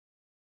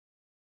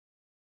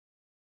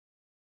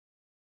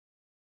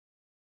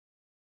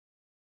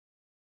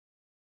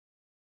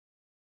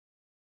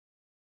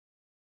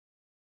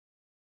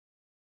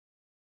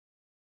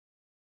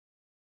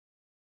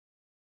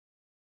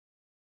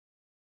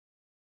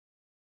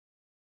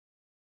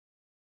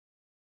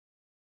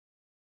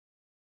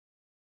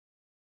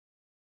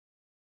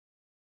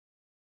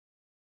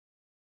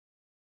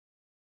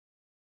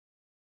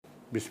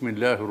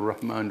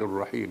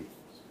Bismillahirrahmanirrahim.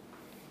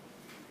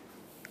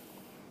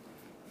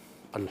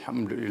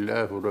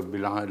 Alhamdulillahi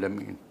Rabbil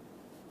Alamin.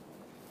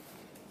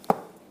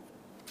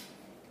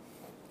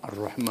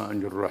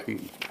 Ar-Rahmanir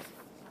Rahim.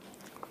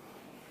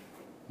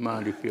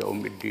 Maliki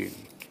Yawmiddin.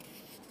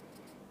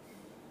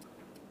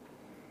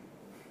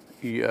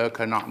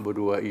 Iyyaka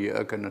na'budu wa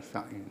iyyaka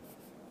nasta'in.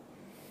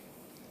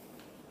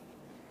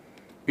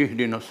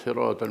 Ihdinas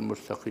siratal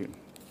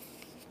mustaqim.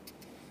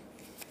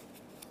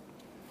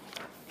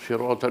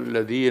 صراط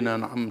الذين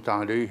أنعمت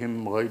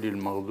عليهم غير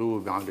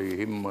المغضوب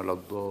عليهم ولا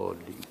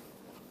الضالين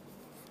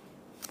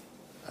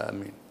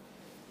آمين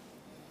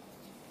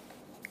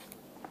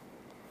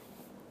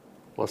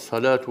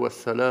والصلاة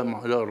والسلام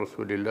على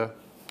رسول الله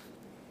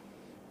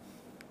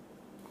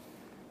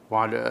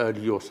وعلى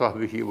آله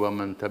وصحبه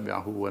ومن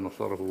تبعه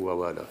ونصره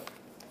ووالاه.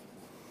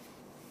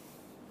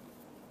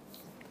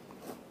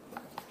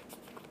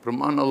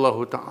 Firman Allah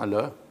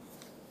Ta'ala,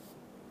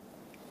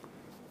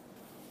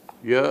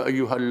 يا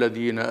أيها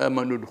الذين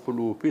آمنوا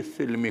ادخلوا في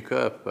السلم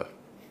كافة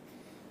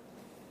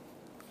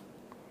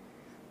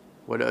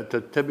ولا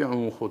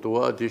تتبعوا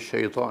خطوات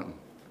الشيطان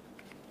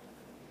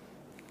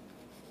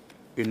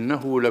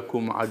إنه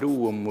لكم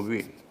عدو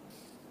مبين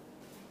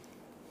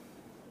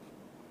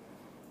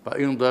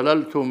فإن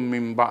ضللتم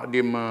من بعد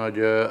ما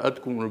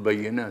جاءتكم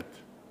البينات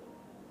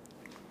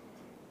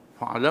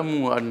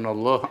فاعلموا أن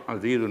الله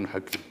عزيز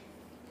حكيم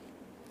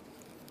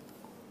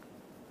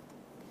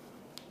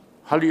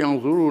هل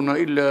ينظرون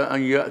إلا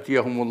أن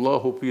يأتيهم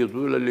الله في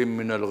ظلل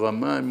من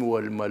الغمام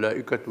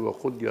والملائكة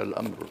وقضي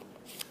الأمر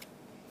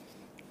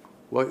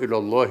وإلى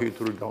الله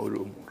ترجع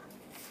الأمور.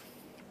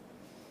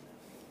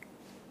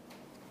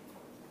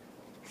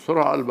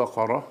 Surah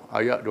Al-Baqarah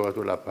ayat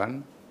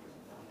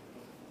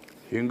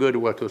 208 hingga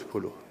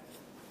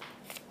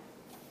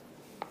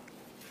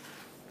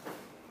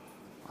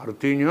 210.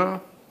 Artinya,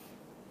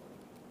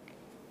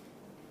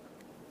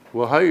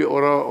 wahai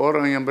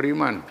orang-orang yang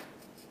beriman,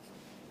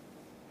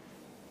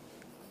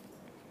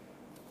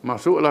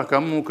 masuklah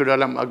kamu ke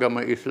dalam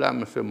agama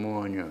Islam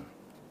semuanya.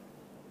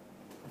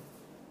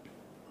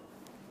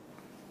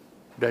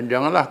 Dan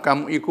janganlah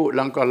kamu ikut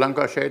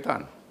langkah-langkah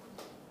syaitan.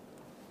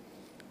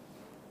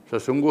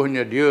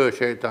 Sesungguhnya dia,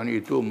 syaitan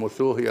itu,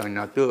 musuh yang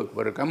nyata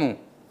kepada kamu.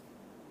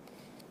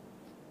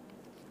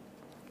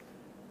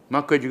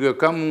 Maka jika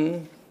kamu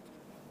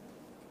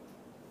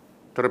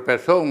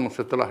terpesong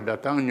setelah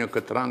datangnya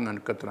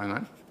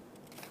keterangan-keterangan,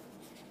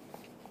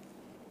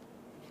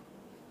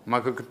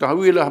 maka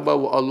ketahuilah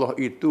bahawa Allah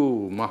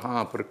itu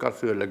maha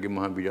perkasa lagi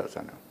maha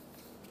bijaksana.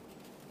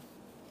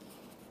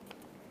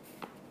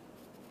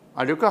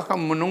 Adakah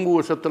kamu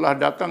menunggu setelah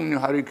datangnya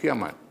hari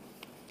kiamat,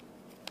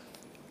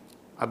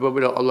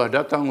 apabila Allah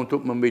datang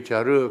untuk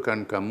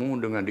membicarakan kamu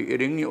dengan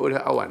diiringi oleh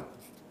awan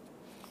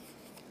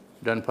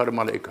dan para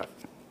malaikat,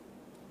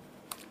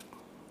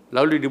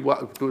 lalu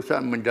dibuat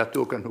keputusan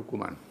menjatuhkan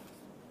hukuman,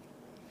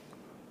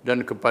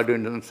 dan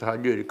kepadanya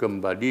sahaja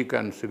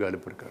dikembalikan segala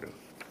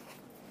perkara.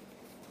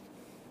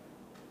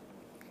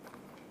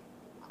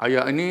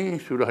 Ayat ini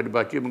sudah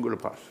dibaca minggu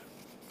lepas.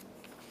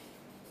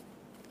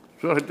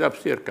 Sudah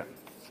ditafsirkan.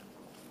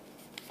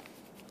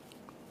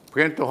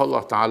 Perintah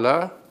Allah Ta'ala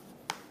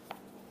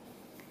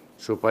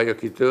supaya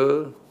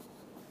kita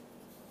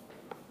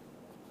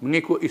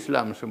mengikut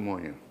Islam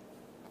semuanya.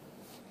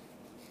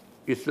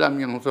 Islam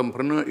yang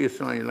sempurna,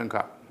 Islam yang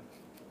lengkap.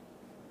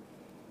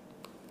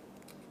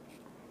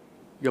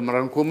 Yang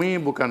merangkumi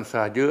bukan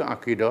sahaja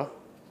akidah,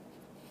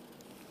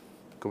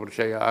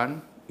 kepercayaan,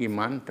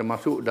 iman,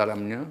 termasuk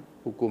dalamnya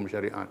hukum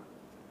syariat.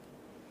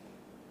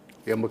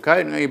 Yang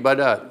berkait dengan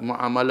ibadat,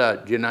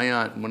 muamalat,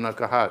 jinayat,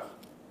 munakahat,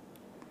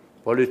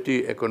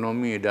 politik,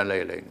 ekonomi dan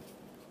lain-lain.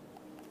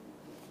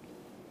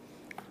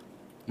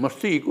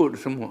 Mesti ikut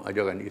semua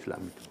ajaran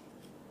Islam itu.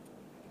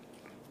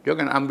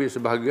 Jangan ambil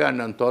sebahagian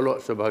dan tolak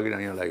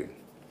sebahagian yang lain.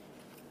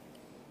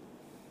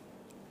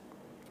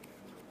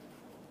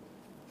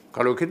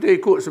 Kalau kita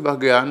ikut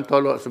sebahagian,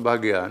 tolak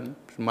sebahagian,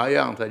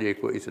 sembahyang saja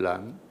ikut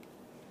Islam,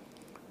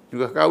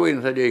 juga kahwin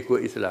saja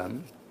ikut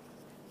Islam,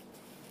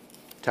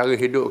 cara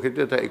hidup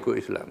kita tak ikut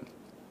Islam.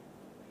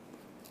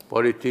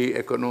 Politik,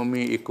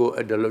 ekonomi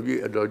ikut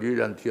ideologi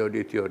dan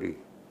teori-teori.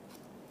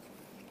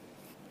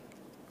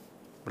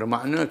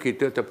 Bermakna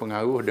kita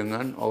terpengaruh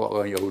dengan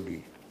orang-orang Yahudi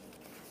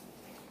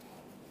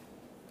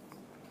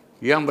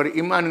yang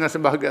beriman dengan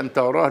sebahagian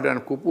Taurat dan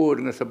kufur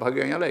dengan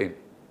sebahagian yang lain.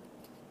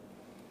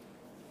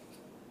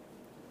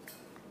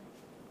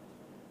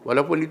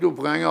 Walaupun itu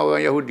perangai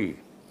orang Yahudi.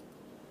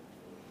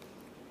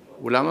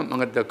 Ulama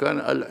mengatakan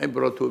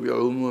al-ibratu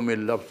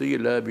bi'umumil lafzi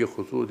la bi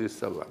khususis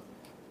sabab.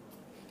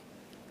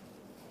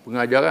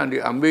 Pengajaran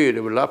diambil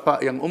dari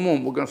lafaz yang umum,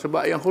 bukan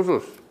sebab yang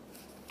khusus.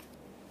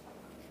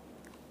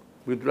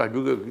 Begitulah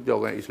juga kita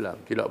orang Islam,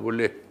 tidak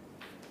boleh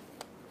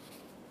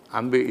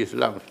ambil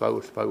Islam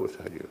separuh-separuh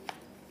sahaja.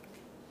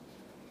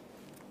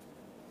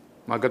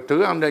 Maka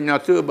terang dan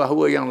nyata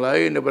bahawa yang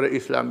lain daripada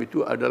Islam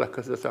itu adalah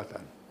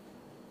kesesatan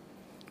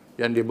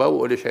yang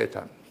dibawa oleh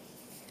syaitan.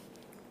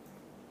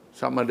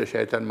 Sama ada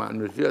syaitan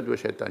manusia atau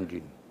syaitan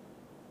jin.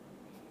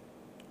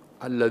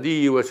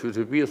 alladhi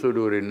yuwaswisu fi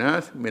sudurin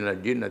nas minal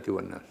jinnati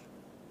wan nas.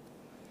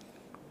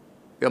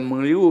 Yang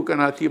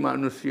mengelirukan hati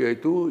manusia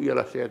itu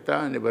ialah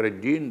syaitan daripada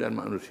jin dan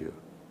manusia.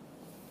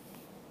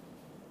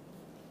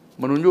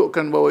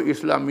 Menunjukkan bahawa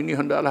Islam ini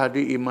hendaklah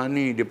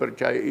diimani,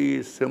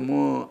 dipercayai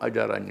semua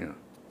ajarannya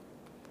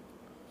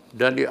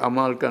dan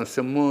diamalkan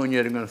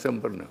semuanya dengan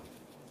sempurna.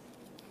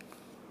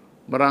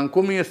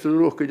 Merangkumi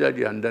seluruh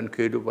kejadian dan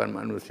kehidupan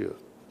manusia,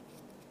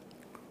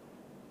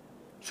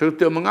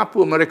 serta mengapa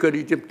mereka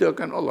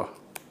diciptakan Allah,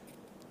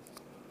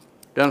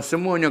 dan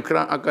semuanya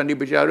akan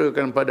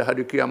dibicarakan pada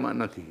hari kiamat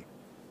nanti.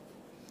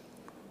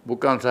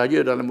 Bukan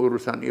sahaja dalam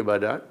urusan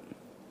ibadat,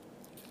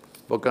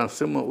 bukan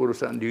semua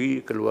urusan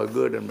diri,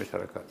 keluarga dan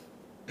masyarakat.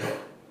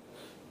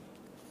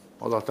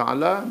 Allah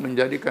Ta'ala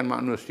menjadikan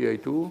manusia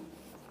itu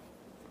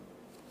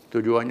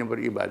tujuannya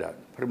beribadat.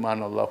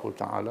 Firman Allah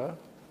Ta'ala,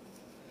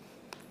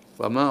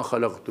 وَمَا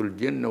خَلَقْتُ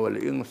الْجِنَّ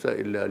وَالْإِنسَ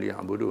إِلَّا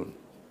لِيَعْبُدُونَ.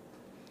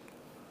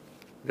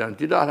 Dan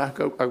tidaklah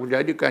aku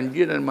jadikan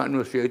jin dan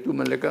manusia itu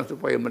melainkan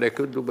supaya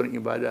mereka itu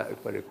beribadat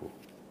kepadaku.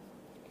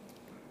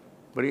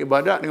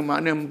 Beribadat dengan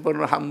makna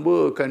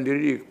memperhambakan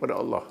diri kepada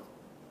Allah.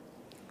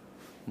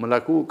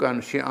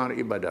 Melakukan syiar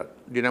ibadat,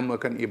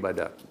 dinamakan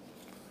ibadat.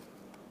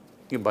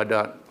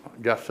 Ibadat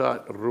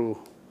jasad, ruh,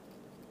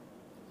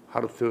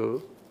 harta,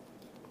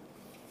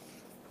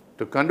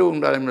 terkandung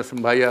dalam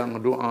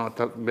sembahyang, doa,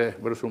 tasbih,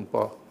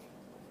 bersumpah,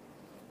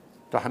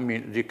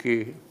 tahmid,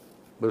 zikir,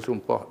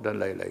 bersumpah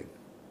dan lain-lain.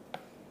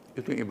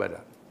 Itu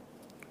ibadat.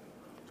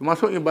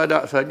 Termasuk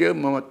ibadat saja,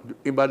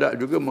 ibadat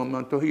juga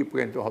mematuhi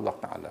perintah Allah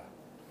Ta'ala.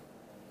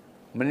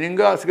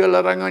 Meninggal segala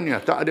larangannya,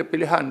 tak ada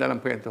pilihan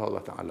dalam perintah Allah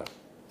Ta'ala.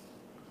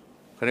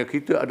 Kerana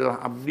kita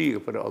adalah abdi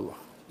kepada Allah,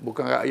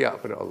 bukan rakyat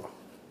kepada Allah.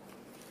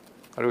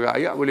 Kalau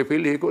rakyat boleh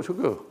pilih ikut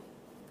suka.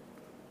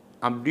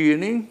 Abdi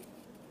ni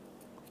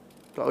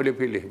tak boleh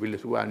pilih bila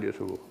Tuhan dia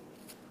suruh.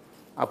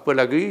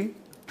 Apalagi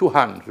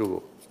Tuhan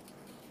suruh.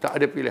 Tak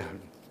ada pilihan.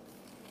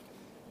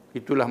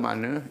 Itulah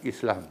makna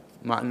Islam,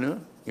 makna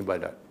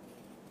ibadat.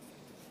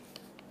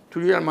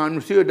 Tujuan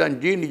manusia dan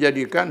jin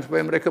dijadikan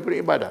supaya mereka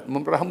beribadat,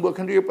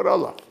 memperhambakan diri kepada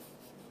Allah,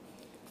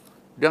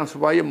 dan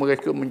supaya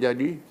mereka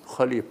menjadi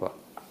khalifah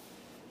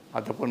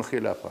ataupun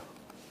khilafah.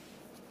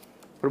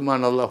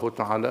 Firman Allah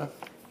Ta'ala,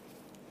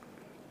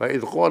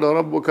 وَإِذْ قَالَ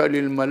رَبُّكَ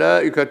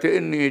لِلْمَلَائِكَةِ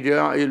إِنِّي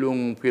جَاعِلٌ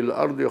فِي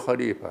الْأَرْضِ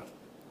خَلِيفَةً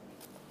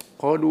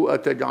قَالُوا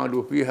أَتَجْعَلُ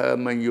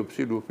فِيهَا مَنْ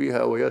يُفْسِدُ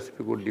فِيهَا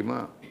وَيَسْفِكُ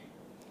الدِّمَاءَ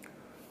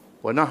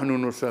وَنَحْنُ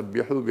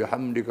نُسَبِّحُ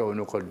بِحَمْدِكَ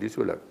وَنُقَدِّسُ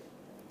لَكَ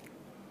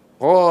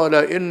قَالَ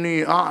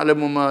إِنِّي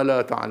أَعْلَمُ مَا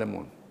لَا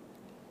تَعْلَمُونَ.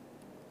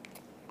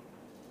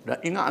 Dan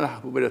ingatlah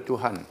kepada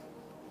Tuhan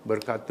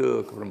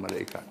berkata kepada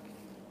malaikat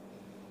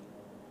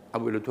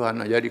apabila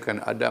Tuhan nak jadikan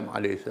Adam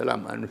AS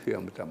manusia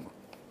yang pertama.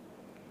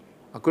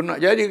 Aku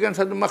nak jadikan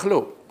satu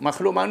makhluk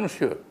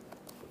manusia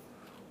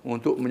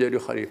untuk menjadi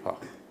khalifah.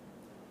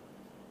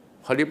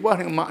 Khalifah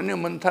dengan makna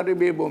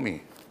mentadbir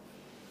bumi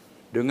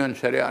dengan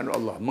syariat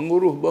Allah,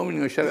 menguruh bumi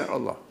dengan syariat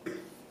Allah.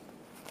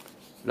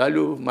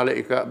 Lalu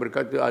malaikat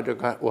berkata,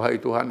 adakah, wahai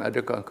Tuhan,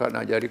 adakah engkau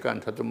nak jadikan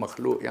satu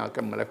makhluk yang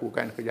akan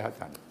melakukan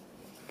kejahatan,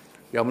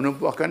 yang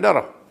menumpahkan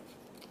darah?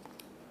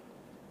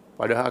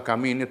 Padahal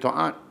kami ini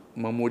taat,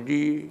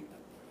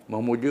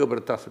 memuja,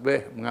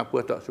 bertasbih,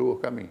 mengapa tak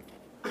suruh kami?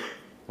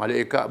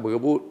 Malaikat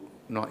berebut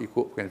nak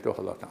ikut perintah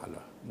Allah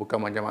Ta'ala.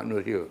 Bukan macam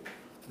manusia,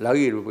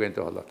 lari dari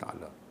perintah Allah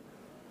Ta'ala.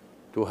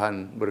 Tuhan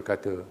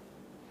berkata,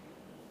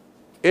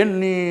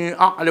 Inni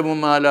a'lamu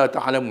ma la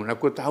ta'lamun.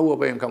 Aku tahu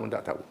apa yang kamu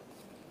tak tahu.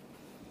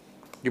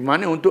 Di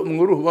mana untuk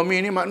menguruh bumi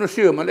ini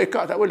manusia,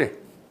 malaikat tak boleh.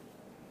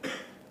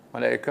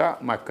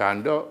 Malaikat makan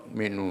tak,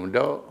 minum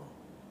tak,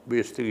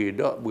 beristeri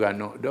tak,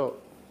 beranak tak,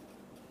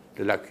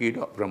 lelaki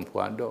tak,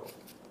 perempuan tak.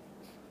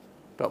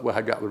 Tak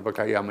berhajat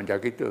berpakaian macam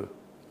kita.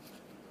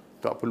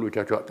 Tak perlu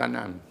cocok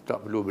tanam,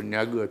 tak perlu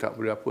berniaga, tak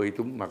perlu apa.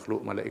 Itu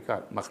makhluk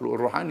malaikat, makhluk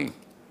rohani.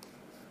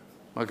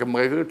 Maka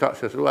mereka tak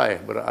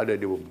sesuai berada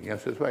di bumi.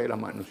 Yang sesuai ialah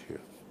manusia.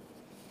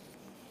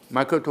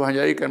 Maka Tuhan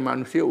jadikan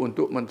manusia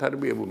untuk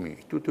mentadbir bumi.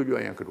 Itu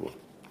tujuan yang kedua.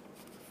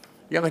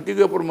 Yang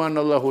ketiga, firman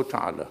Allah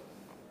Ta'ala,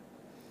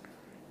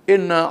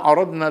 Inna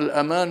aradna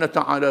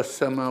al-amanata ala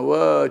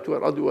as-samawati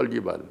wal-ardi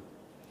wal-jibal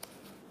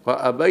wa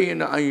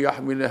abayna an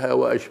yahmilaha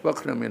wa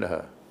ashfaqna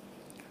minha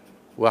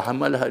wa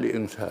hamalaha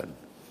li-insan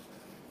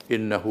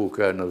innahu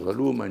kana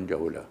zaluman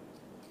jahula.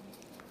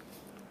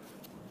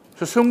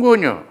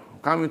 Sesungguhnya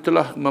kami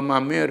telah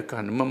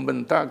memamerkan,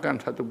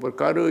 membentangkan satu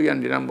perkara yang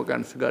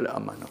dinamakan segala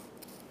amanah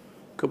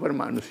kepada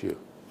manusia,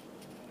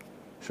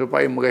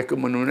 supaya mereka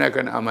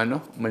menunaikan amanah,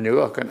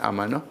 menyerahkan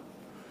amanah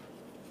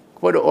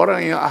kepada orang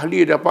yang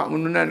ahli dapat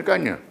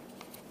menunaikannya.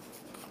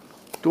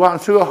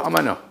 Tuhan serah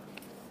amanah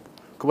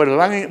kepada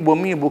langit,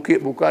 bumi, bukit,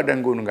 buka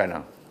dan gunung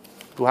ganang.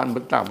 Tuhan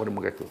bentang pada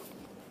mereka.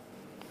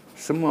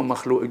 Semua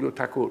makhluk itu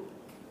takut,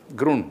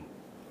 gerun.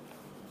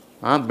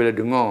 Bila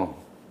dengar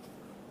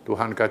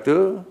Tuhan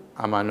kata,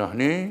 amanah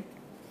ni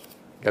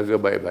jaga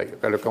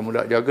baik-baik. Kalau kamu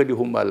tak jaga,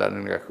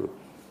 dihumbalan neraka.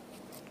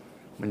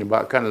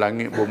 Menyebabkan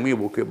langit, bumi,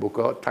 bukit,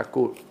 buka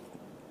takut.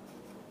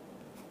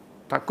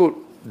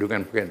 Takut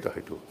dengan perintah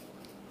itu.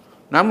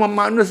 Namun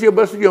manusia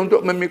bersedia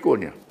untuk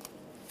memikulnya.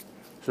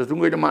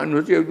 Sesungguhnya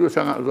manusia itu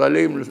sangat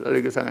zalim,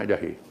 lagi sangat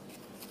jahil.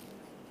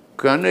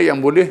 Kerana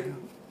yang boleh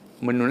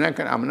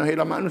menunaikan amanah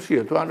ialah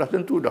manusia. Tuhan dah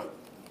tentu dah.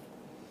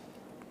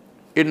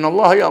 Inna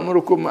Allah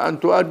ya'murukum an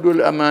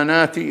tu'addul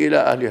amanati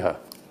ila ahliha.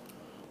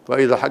 Wa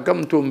idha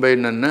hakamtum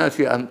bainan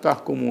nasi an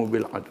tahkumu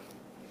bil adl.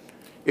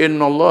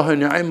 Inna Allah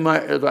ni'ma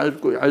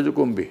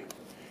ya'izukum bih.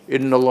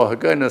 Inna Allah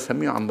kana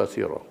sami'an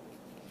basira.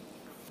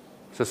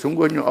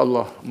 Sesungguhnya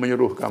Allah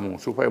menyuruh kamu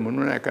supaya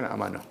menunaikan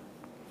amanah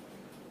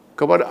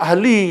kepada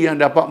ahli yang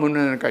dapat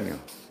menunaikannya.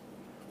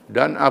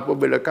 Dan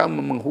apabila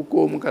kamu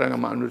menghukum kalangan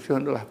manusia,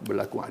 hendaklah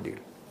berlaku adil.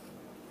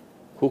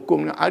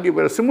 Hukum yang adil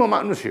pada semua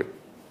manusia.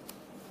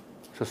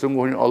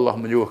 Sesungguhnya Allah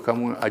menyuruh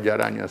kamu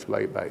ajarannya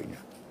sebaik-baiknya.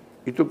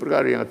 Itu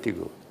perkara yang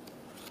ketiga.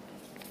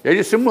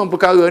 Jadi semua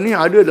perkara ni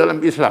ada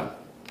dalam Islam.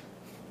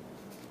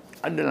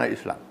 Ada dalam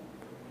Islam.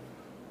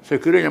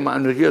 Sekiranya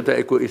manusia tak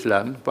ikut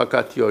Islam,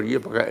 pakai teori,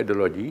 pakai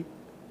ideologi,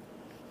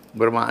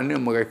 bermakna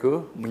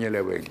mereka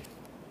menyeleweng.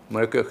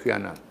 Mereka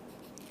khianat.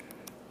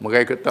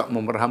 Mereka tak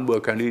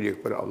memperhambakan diri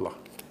kepada Allah.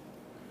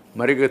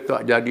 Mereka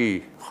tak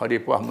jadi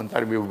khalifah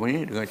mentadbir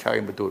bumi dengan cara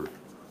yang betul.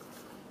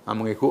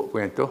 Mengikut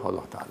perintah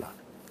Allah Ta'ala.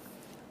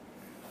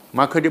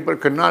 Maka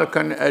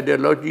diperkenalkan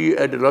ideologi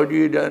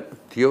dan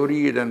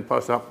teori dan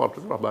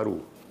falsafah baru.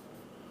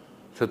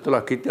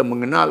 Setelah kita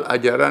mengenal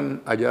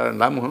ajaran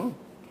lama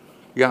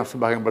yang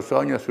sebahagian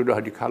besarnya sudah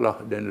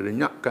dikalah dan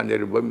dilenyapkan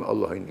dari bumi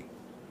Allah ini.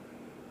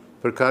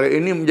 Perkara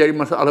ini menjadi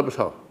masalah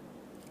besar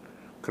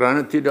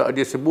kerana tidak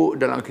disebut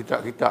dalam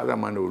kitab-kitab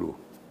zaman dulu,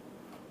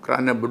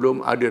 kerana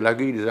belum ada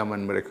lagi di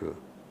zaman mereka.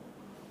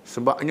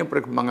 Sebabnya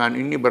perkembangan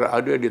ini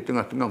berada di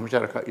tengah-tengah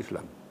masyarakat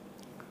Islam.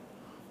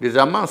 Di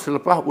zaman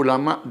selepas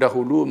ulama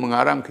dahulu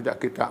mengarang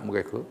kitab-kitab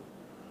mereka,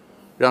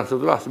 dan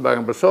setelah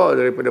sebahagian besar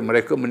daripada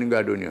mereka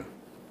meninggal dunia.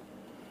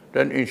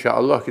 Dan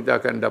insya-Allah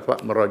kita akan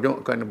dapat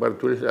merajukkan kepada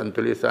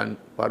tulisan-tulisan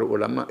para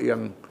ulama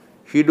yang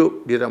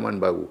hidup di zaman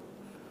baru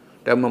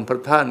dan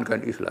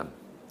mempertahankan Islam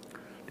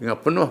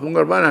dengan penuh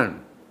pengorbanan,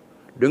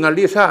 dengan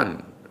lisan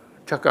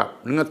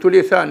cakap, dengan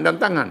tulisan dan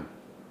tangan.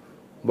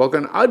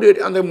 Bahkan ada di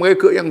antara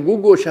mereka yang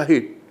gugur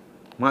syahid,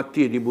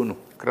 mati dibunuh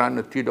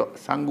kerana tidak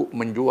sanggup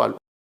menjual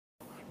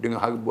dengan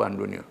harbuan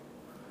dunia.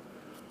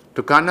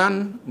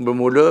 Tekanan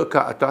bermula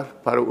ke atas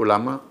para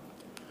ulama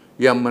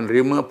yang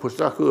menerima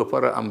pustaka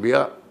para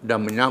anbiya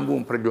dan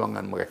menyambung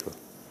perjuangan mereka.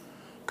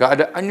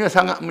 Keadaannya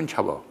sangat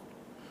mencabar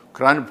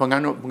kerana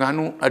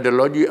penganut-penganut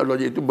ideologi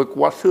itu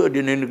berkuasa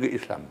di negeri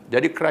Islam.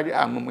 Jadi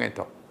kerajaan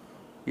memerintah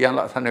yang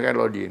laksanakan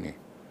ideologi ini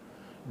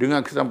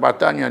dengan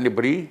kesempatan yang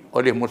diberi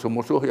oleh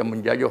musuh-musuh yang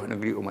menjajah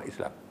negeri umat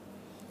Islam.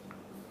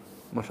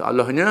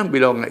 Masalahnya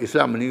bila orang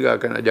Islam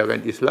meninggalkan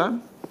ajaran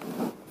Islam,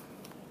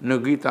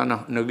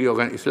 negeri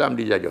orang Islam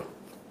dijajah.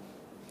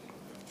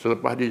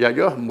 Selepas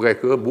dijajah,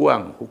 mereka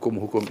buang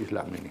hukum-hukum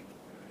Islam ini.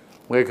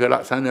 Mereka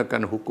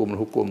laksanakan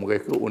hukum-hukum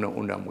mereka,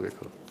 undang-undang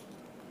mereka.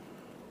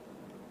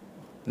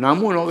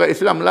 Namun orang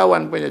Islam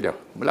melawan penjajah.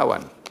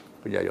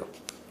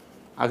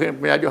 Akhirnya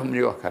penjajah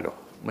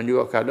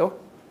menyerah kalah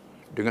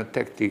dengan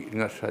taktik,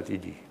 dengan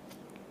strategi.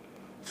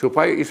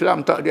 Supaya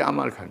Islam tak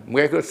diamalkan,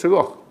 mereka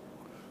serah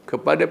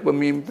kepada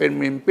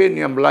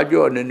pemimpin-pemimpin yang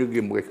belajar di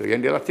negeri mereka,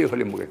 yang dilatih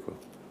oleh mereka,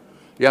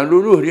 yang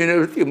lulus di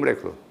universiti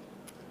mereka,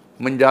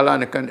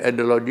 menjalankan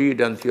ideologi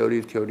dan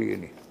teori-teori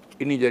ini.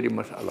 Ini jadi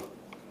masalah.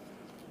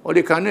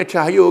 Oleh kerana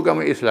cahaya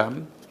agama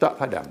Islam tak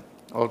padam,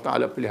 Allah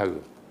Ta'ala pelihara.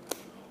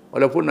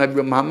 Walaupun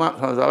Nabi Muhammad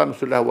SAW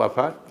sudah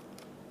wafat,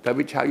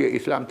 tapi cahaya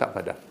Islam tak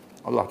padam.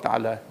 Allah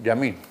Ta'ala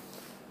jamin.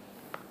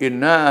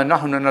 Inna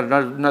nahnu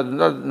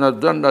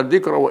nazzalna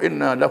dzikra wa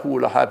inna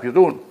lahu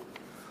lahafizun.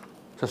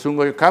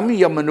 Sesungguhnya kami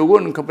yang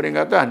menurunkan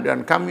peringatan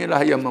dan kamilah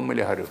yang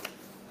memelihara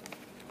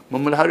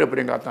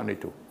peringatan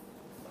itu.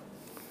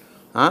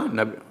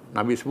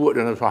 Nabi sebut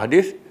dalam satu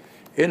hadis,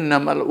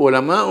 innamal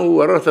ulama'u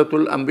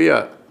warasatul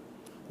anbiya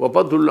wa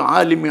fadlul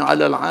alimi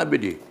 'ala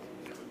al-'abidi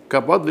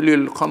ka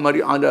fadlil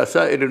qamari 'ala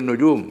sa'irin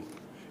nujum.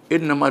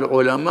 Innamal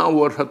ulama'u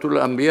warasatul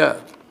anbiya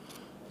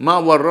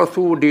ma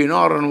warathu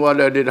dinaran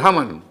wala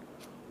dirhaman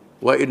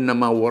wa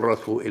innama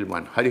warathu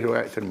ilman. Hadis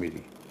riwayat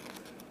Tirmizi.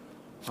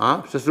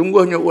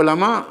 Sesungguhnya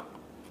ulama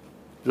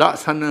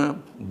laksana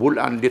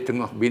bulan di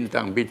tengah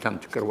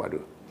bintang-bintang cakrawala.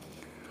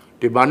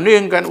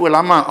 Dibandingkan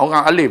ulama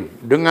orang alim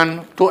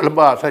dengan tok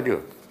lebah saja,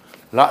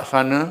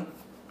 laksana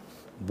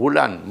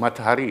bulan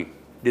matahari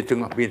di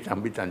tengah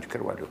bintang-bintang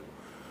cakrawala.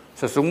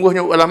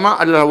 Sesungguhnya ulama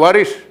adalah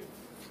waris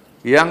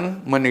yang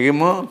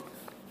menerima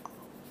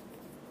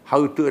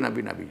harta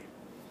nabi-nabi.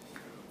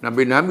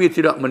 Nabi-nabi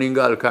tidak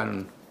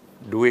meninggalkan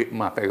duit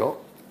emas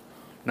perak.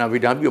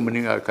 Nabi-nabi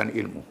meninggalkan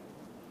ilmu.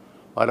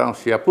 Orang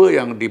siapa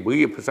yang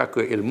diberi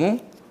pusaka ilmu,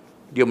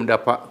 dia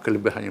mendapat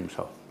kelebihan yang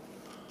besar.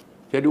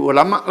 Jadi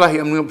ulama lah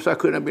yang menerima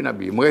pusaka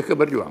nabi-nabi. Mereka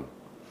berjuang.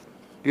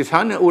 Di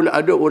sana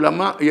ada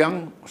ulama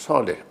yang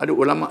soleh, ada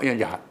ulama yang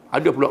jahat.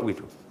 Ada pula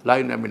begitu.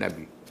 Lain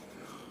nabi-nabi.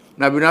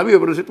 Nabi-nabi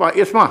bersifat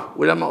ismah,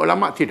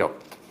 ulama-ulama tidak.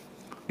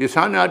 Di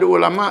sana ada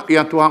ulama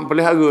yang Tuhan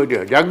pelihara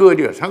dia, jaga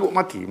dia, sanggup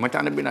mati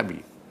macam nabi-nabi.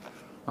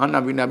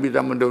 Nabi-nabi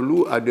zaman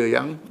dahulu ada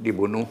yang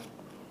dibunuh,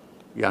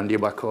 yang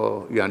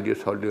dibakar, yang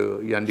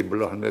disolder, yang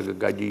dibelah dengan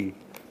gergaji,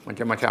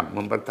 macam-macam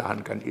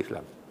mempertahankan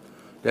Islam.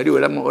 Jadi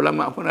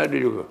ulama-ulama pun ada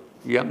juga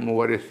yang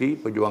mewarisi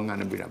perjuangan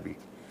Nabi-nabi.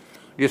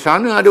 Di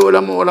sana ada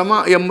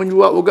ulama-ulama yang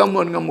menjual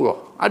agama dengan murah.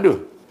 Ada.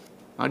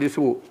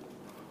 Disebut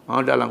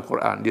dalam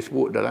Quran,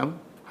 disebut dalam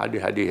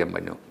hadis-hadis yang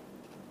banyak.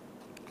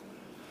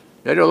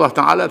 Jadi Allah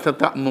Ta'ala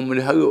tetap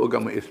memelihara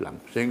agama Islam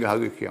sehingga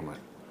hari kiamat.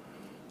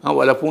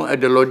 Walaupun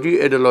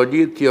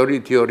ideologi,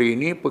 teori-teori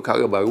ini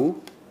perkara baru,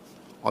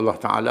 Allah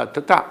Ta'ala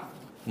tetap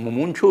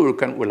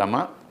memunculkan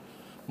ulama,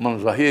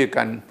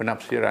 menzahirkan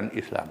penafsiran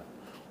Islam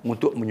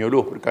untuk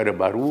menyuruh perkara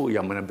baru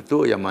yang mana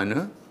betul, yang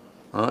mana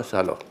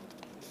salah.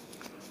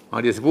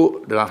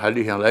 Disebut dalam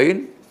hadis yang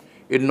lain,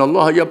 Inna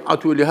Allah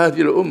yab'atu li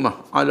hadhihi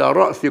al-ummah ala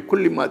ra'si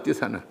kulli mati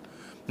sanah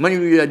man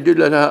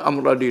yujadilaha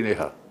amra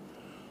diniha.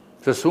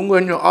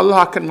 Sesungguhnya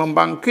Allah akan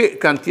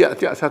membangkitkan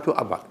tiap-tiap satu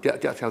abad,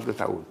 tiap-tiap satu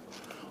tahun,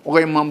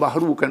 orang yang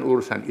membaharukan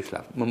urusan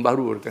Islam,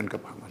 membaharukan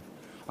kepahaman.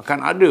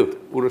 Akan ada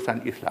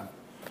urusan Islam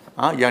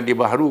yang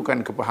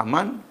dibaharukan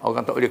kepahaman,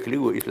 orang tak boleh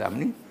keliru Islam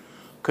ni,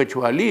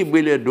 kecuali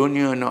bila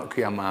dunia nak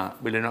kiamat.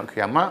 Bila nak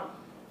kiamat,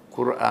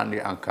 Quran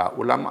diangkat,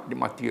 ulama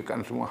dimatikan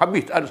semua,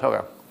 habis tak ada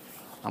seorang.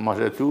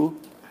 Masa itu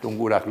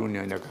tunggulah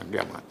dunia yang akan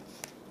kiamat.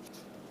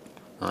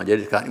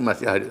 Jadi sekarang ini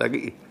masih ada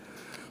lagi.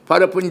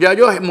 Para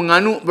penjajah yang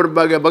menganut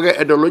berbagai-bagai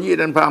ideologi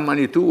dan pahaman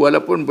itu,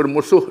 walaupun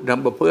bermusuh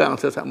dan berperang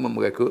sesama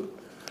mereka,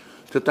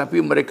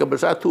 tetapi mereka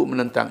bersatu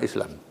menentang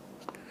Islam.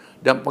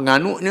 Dan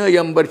penganutnya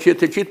yang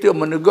bercita-cita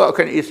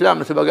menegakkan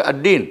Islam sebagai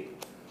ad-din.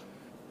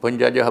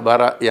 Penjajah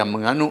barat yang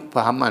menganut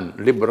pahaman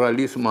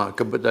liberalisme,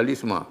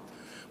 kapitalisme,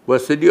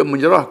 bersedia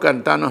menyerahkan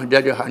tanah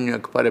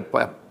jajahannya kepada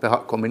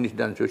pihak komunis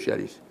dan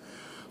sosialis.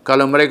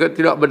 Kalau mereka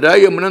tidak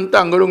berdaya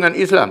menentang golongan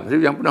Islam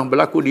yang pernah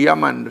berlaku di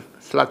Yaman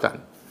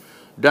Selatan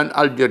dan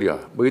Algeria,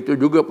 begitu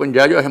juga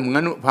penjajah yang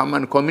menganut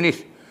pahaman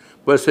komunis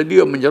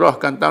bersedia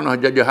menyerahkan tanah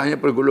jajahannya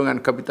kepada golongan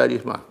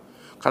kapitalisme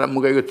kalau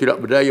mereka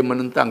tidak berdaya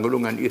menentang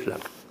golongan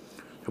Islam.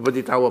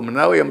 Seperti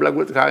tawar-menawar yang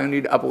berlaku sekarang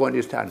ini di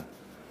Afghanistan,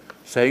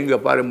 sehingga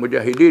para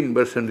mujahidin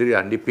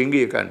bersendirian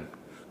dipinggirkan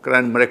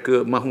kerana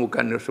mereka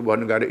mahukan sebuah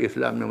negara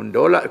Islam yang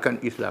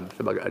mendaulatkan Islam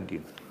sebagai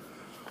ad-din.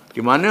 Di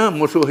mana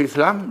musuh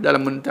Islam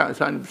dalam menentang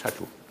Islam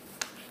bersatu.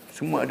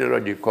 Semua ada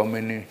ideologi,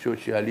 komunis,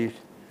 sosialis,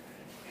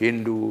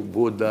 Hindu,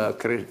 Buddha,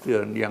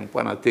 Kristian yang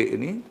fanatik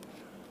ini,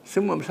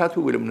 semua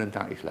bersatu bila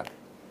menentang Islam.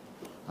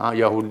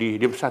 Yahudi,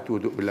 dia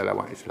bersatu untuk bila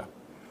lawan Islam.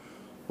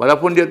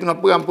 Walaupun dia tengah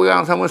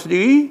perang-perang sama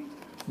sendiri,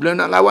 bila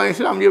nak lawan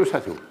Islam, dia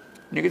bersatu.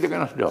 Ini kita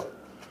kena sedar.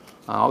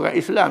 Orang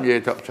Islam je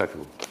tak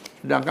bersatu.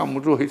 Sedangkan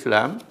musuh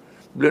Islam,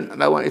 bila nak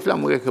lawan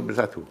Islam, mereka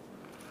bersatu.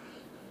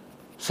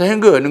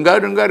 Sehingga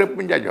negara-negara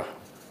penjajah,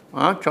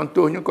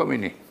 contohnya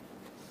komunis,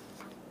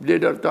 dia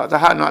tak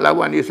tahan nak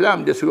lawan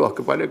Islam, dia serah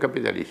kepada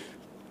kapitalis.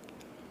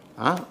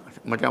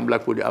 Macam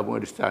berlaku di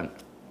Afghanistan,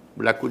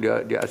 berlaku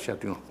di Asia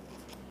Tengah,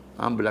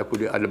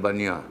 berlaku di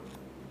Albania,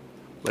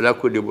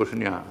 berlaku di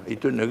Bosnia.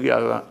 Itu negeri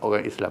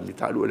orang Islam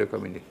ditakluk oleh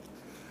komunis.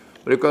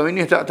 Bila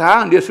komunis tak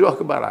tahan, dia serah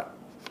ke barat.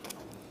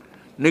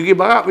 Negeri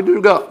barat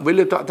itu juga,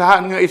 bila tak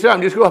tahan dengan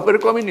Islam, dia serah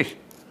pada komunis.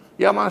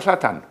 Yaman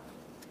Selatan.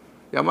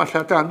 Yaman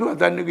Selatan itu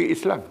adalah negeri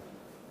Islam.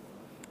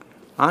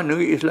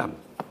 Negeri Islam.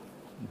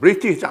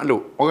 British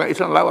takluk. Orang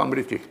Islam lawan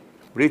British.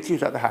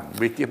 British tak tahan.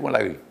 British pun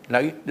lari.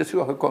 Lari, dia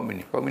serah ke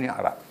komunis. Komunis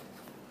Arab.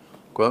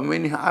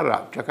 Komunis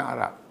Arab, cakap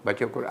Arab.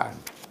 Baca Quran.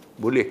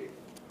 Boleh.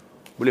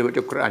 Boleh baca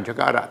Quran,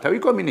 cakap Arab. Tapi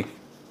komunis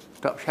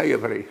tak percaya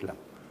pada Islam.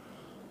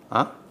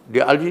 Di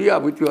Algeria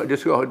begitu, dia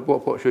serah pada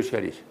puak-puak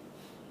sosialis.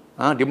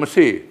 Di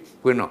Mesir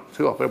pernah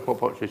serah pada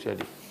puak-puak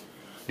sosialis.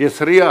 Di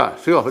Syria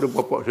serah pada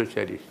puak-puak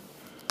sosialis.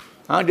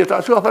 Dia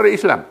tak serah pada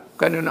Islam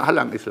kerana nak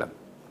halang Islam.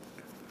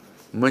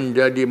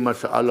 Menjadi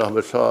masalah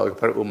besar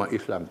kepada umat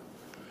Islam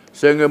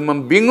sehingga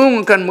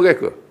membingungkan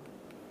mereka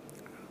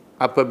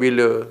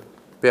apabila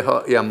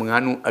pihak yang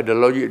menganut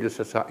ideologi yang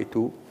sesat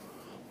itu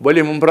boleh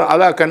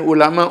memperalalkan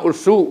ulama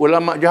usul,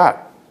 ulama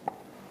jahat.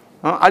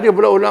 Ada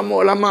pula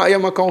ulama-ulama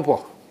yang makan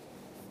upah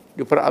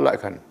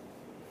diperalatkan.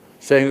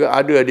 Sehingga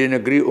ada di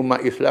negeri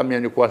umat Islam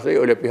yang dikuasai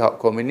oleh pihak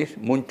komunis,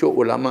 muncul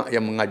ulama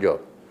yang mengajar,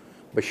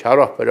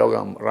 bersyarah pada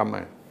orang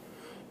ramai,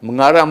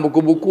 mengarang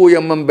buku-buku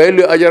yang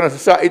membela ajaran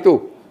sesat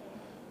itu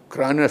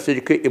kerana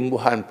sedikit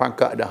imbuhan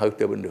pangkat dan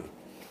harta benda.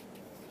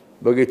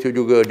 Begitu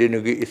juga di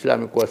negeri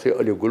Islam yang dikuasai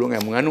oleh golongan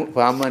yang menganut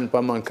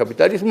pahaman-pahaman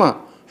kapitalisme,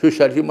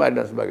 sosialisme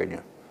dan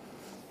sebagainya.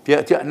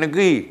 Tiap-tiap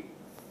negeri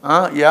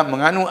yang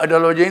menganut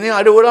ideologi ini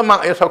ada ulama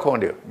yang sokong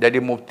dia,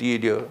 jadi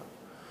mufti dia,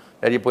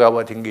 jadi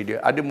perawat tinggi dia.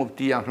 Ada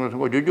mufti yang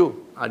sungguh-sungguh jujur,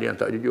 ada yang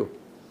tak jujur.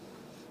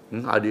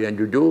 Ada yang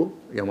jujur,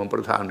 yang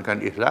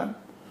mempertahankan Islam.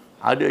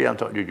 Ada yang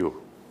tak jujur.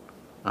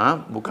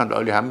 Bukan tak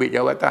boleh ambil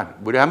jawatan.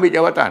 Boleh ambil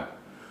jawatan.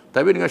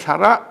 Tapi dengan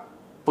syarat,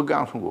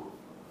 pegang sungguh.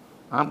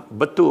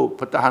 Betul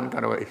pertahankan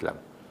orang Islam.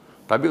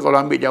 Tapi kalau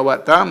ambil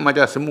jawatan,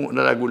 macam semut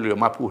dalam gula,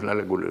 mapuh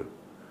dalam gula.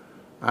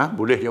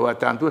 Boleh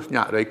jawatan tu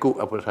senyap dah ikut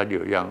apa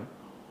saja yang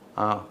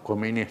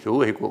komunis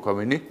suruh ikut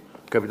komunis,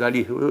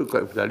 kapitalis suruh ikut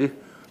kapitalis,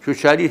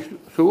 sosialis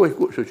suruh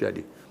ikut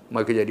sosialis.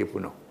 maka jadi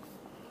punah.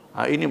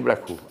 Ini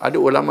berlaku. Ada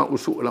ulama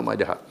usuk, ulama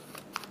jahat.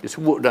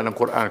 Disebut dalam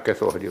Quran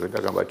kisah dia, kita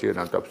akan baca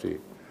dalam tafsir.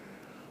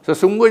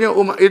 Sesungguhnya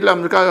umat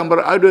Islam sekarang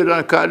berada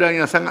dalam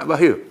keadaan yang sangat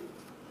bahaya.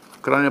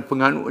 Kerana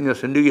penganutnya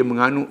sendiri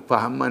menganut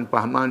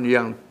pahaman-pahaman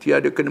yang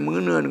tiada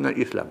kena-mengena dengan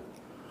Islam.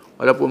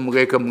 Walaupun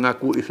mereka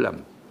mengaku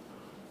Islam.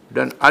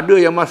 Dan ada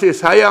yang masih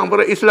sayang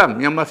pada Islam,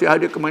 yang masih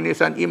ada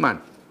kemanisan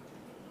iman.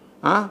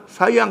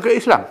 Sayang ke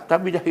Islam,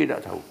 tapi jahil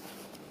tak tahu.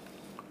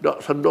 Tak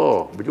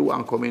sedar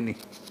berjuang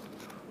komunis.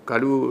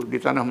 Kalau di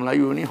tanah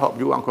Melayu ni, hak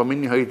berjuang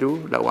komunis hari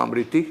tu, lawan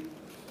British,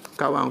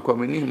 kawan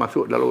komunis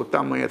masuk dalam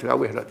hutan mayat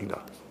terawih tak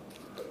tinggal.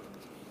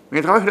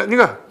 Mayat terawih tak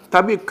tinggal,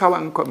 tapi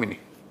kawan komunis,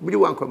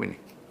 berjuang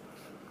komunis.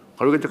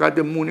 Kalau kita kata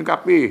mu ni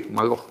kafir,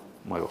 marah.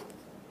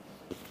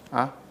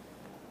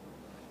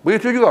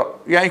 Begitu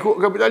juga, yang ikut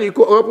kapitalis,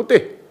 ikut orang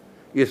putih.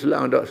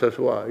 Islam tak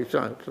sesuai,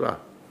 Islam salah.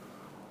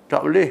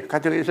 Tak boleh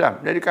kata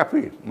Islam, jadi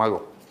kafir, marah.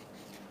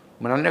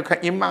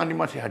 Menandakan iman dia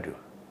masih ada.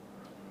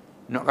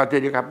 Nak kata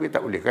dia kafir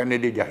tak boleh, kerana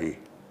dia jahil.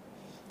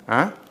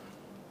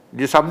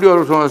 Di sabda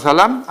Rasulullah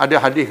SAW, ada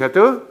hadis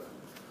kata,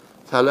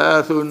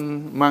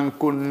 Salasun man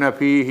kunna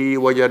fihi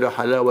wajada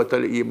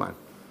halawatal iman.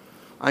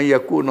 An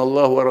yakuna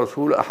Allah wa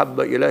Rasul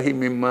ahabba ilahi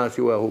mimma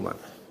siwahuma.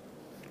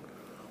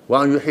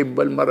 Wa an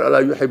yuhibbal mar'a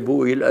la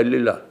yuhibbu illa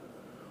lillah.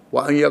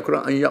 Wa an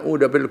yakra an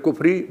ya'uda bil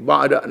kufri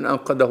ba'da an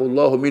anqadahu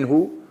Allah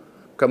minhu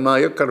kama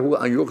yakrahu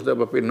an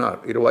yuqdhaba fin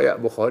nar. Riwayat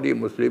Bukhari,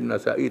 Muslim,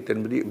 Nasa'i,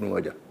 Tirmidzi, Ibnu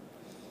Majah.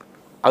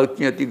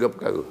 Artinya 3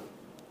 perkara.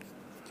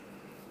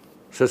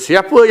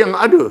 Sesiapa yang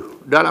ada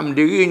dalam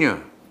dirinya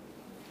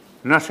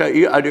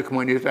nasai ada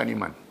kemanisan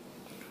iman.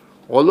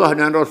 Allah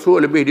dan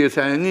Rasul lebih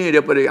disayangi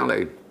daripada yang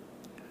lain.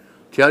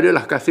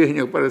 Tiadalah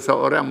kasihnya kepada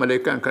seorang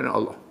melainkan kerana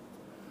Allah.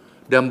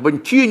 Dan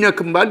bencinya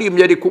kembali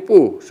menjadi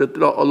kufur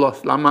setelah Allah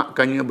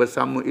selamatkannya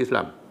bersama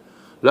Islam.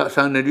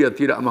 Laksana dia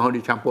tidak mahu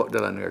dicampur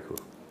dalam neraka.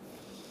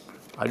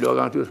 Ada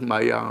orang tu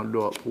sembahyang,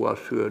 dok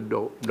puasa,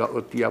 dok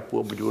erti apa,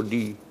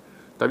 berjudi.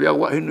 Tapi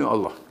awak hina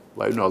Allah.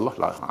 Awak hina Allah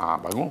lah.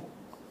 Bangun.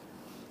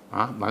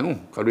 Bangun.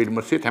 Kalau di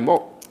masjid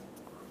tembok.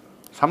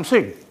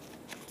 Samsing.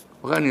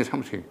 Orang ni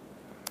samsing.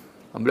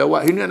 Bila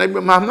awak hina Nabi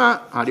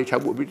Muhammad, dia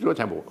cabut pintu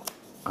tembok.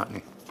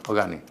 Ni.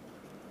 Orang ni.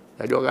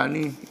 Jadi orang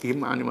ni,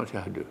 iman ni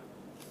masih ada.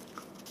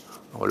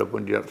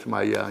 Walaupun dia tak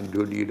semayang,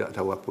 judi, tak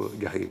tahu apa,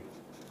 jahil.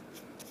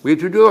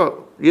 Begitu juga,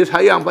 dia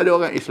sayang pada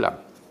orang Islam.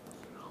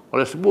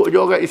 Kalau sebut je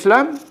orang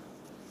Islam,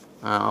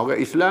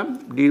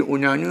 dia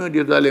unyanya,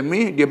 dia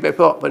zalimi, dia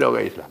pepek pada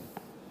orang Islam.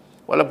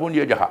 Walaupun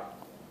dia jahat.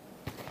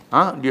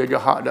 Dia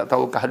jahat, tak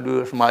tahu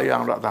kahda,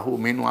 semayang, tak tahu,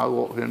 minum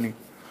arak, ni.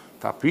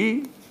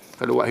 Tapi,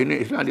 kalau buat hina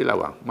Islam, dia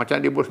lawang. Macam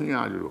di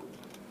Bosnia dulu.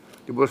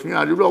 Di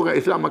Bosnia dulu, orang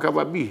Islam makan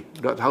babi.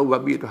 Tak tahu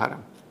babi itu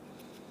haram.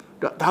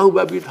 Tak tahu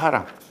babi itu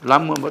haram.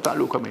 Lama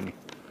bertakluk kami ni.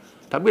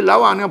 Tapi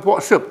lawan dengan puak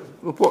Serb,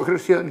 puak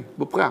Kristian ni,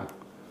 berperang.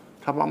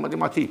 Sampai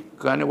mati-mati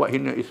kerana buat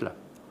hina Islam.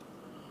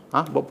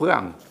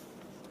 Berperang.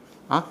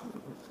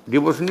 Di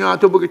Bosnia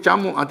tu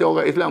berkecamuk antara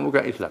orang Islam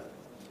bukan Islam.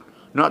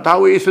 Nak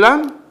tahu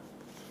Islam,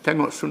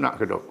 tengok sunat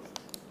ke dok.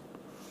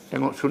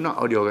 Tengok sunat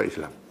dia orang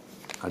Islam.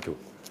 Tu.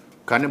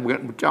 Kerana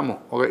bercamuk,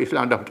 orang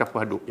Islam dah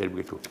bercampur aduk jadi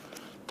begitu.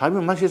 Tapi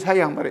masih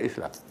sayang pada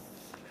Islam.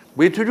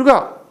 Begitu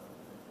juga.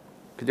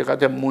 Kita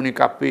kata mu ni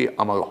kafir,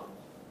 amarah.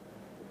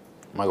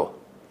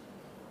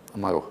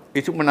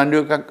 Itu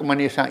menandakan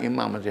kemanisan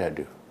iman masih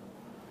ada.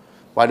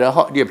 Pada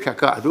hak dia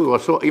bercakap tu,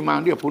 rosak iman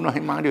dia, punah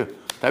iman dia.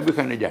 Tapi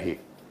kerana jahil.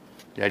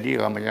 Jadi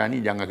orang macam ni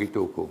jangan kita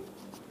hukum.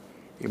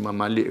 Imam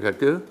Malik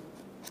kata,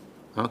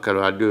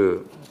 kalau ada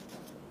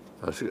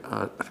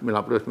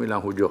 99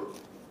 hujah,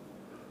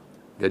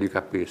 jadi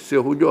kafir.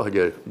 Sehujah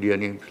je dia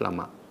ni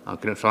selamat.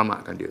 Kena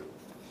selamatkan dia.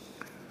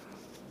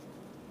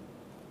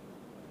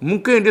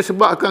 Mungkin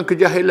disebabkan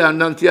kejahilan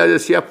dan tiada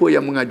siapa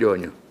yang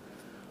mengajarnya.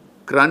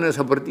 Kerana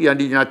seperti yang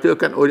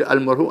dinyatakan oleh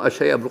almarhum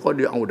Haji Abdul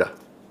Hadi Awang.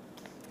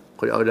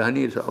 Kuliah Dhuha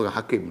ni seorang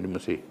hakim di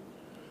Mesir.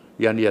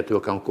 Yang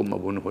dijatuhkan hukum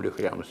membunuh oleh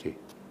Rakyat Mesir.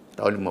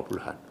 Tahun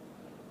 50-an.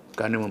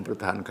 Kerana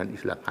mempertahankan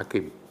Islam.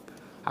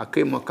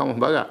 Hakim Mahkamah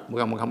Barat.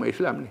 Bukan Mahkamah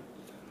Islam ni.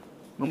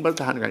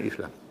 Mempertahankan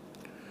Islam.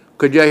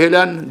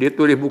 Kejahilan, dia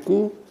tulis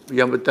buku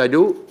yang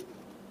bertajuk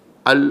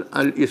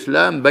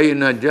Al-Islam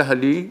Baina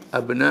Jahli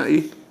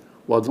Abna'i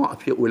wa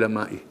dha'fi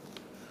ulama'i.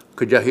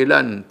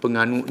 Kejahilan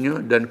penganutnya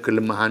dan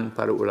kelemahan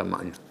para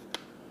ulama'nya.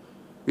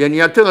 Yang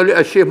dinyatakan oleh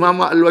Syekh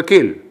Muhammad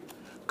Al-Wakil.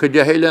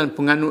 Kejahilan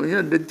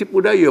penganutnya dan tipu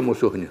daya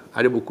musuhnya.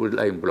 Ada buku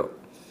lain pula.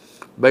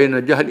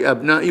 Baina Jahli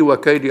Abna'i wa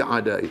Kaidi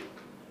A'da'i.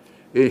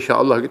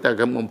 InsyaAllah kita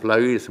akan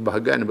mempelajari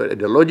sebahagian daripada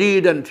ideologi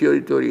dan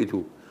teori-teori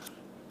itu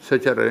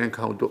secara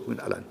ringkas untuk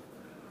pengenalan.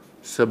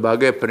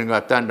 Sebagai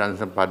peringatan dan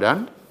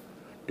sempadan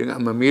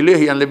dengan memilih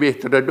yang lebih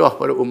terdedah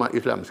pada umat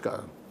Islam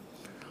sekarang.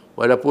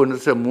 Walaupun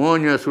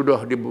semuanya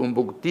sudah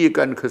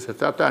membuktikan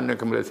kesesatan dan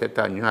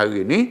kemelesetannya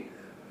hari ini,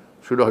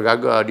 sudah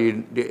gagal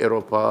di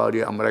Eropah,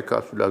 di Amerika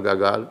sudah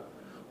gagal,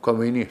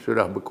 komunis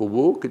sudah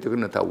berkubur, kita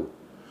kena tahu.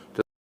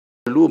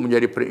 Perlu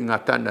menjadi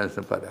peringatan dan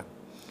sempadan.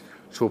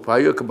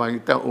 Supaya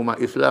kebangkitan umat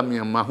Islam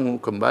yang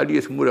mahu kembali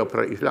semula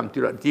pada Islam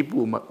tidak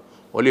ditipu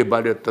oleh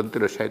badan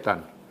tentera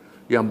syaitan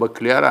yang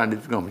berkeliaran di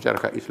tengah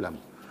masyarakat Islam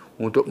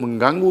untuk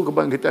mengganggu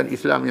kebangkitan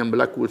Islam yang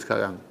berlaku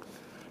sekarang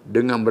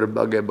dengan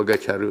berbagai-bagai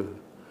cara,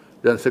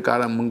 dan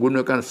sekarang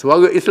menggunakan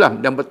suara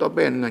Islam dan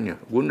bertopeng dengannya.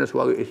 Guna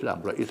suara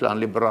Islam pula,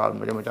 Islam liberal,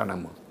 macam-macam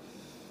nama.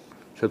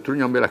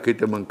 Seterusnya bila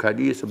kita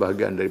mengkaji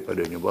sebahagian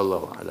daripadanya.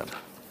 Wallahu a'lam.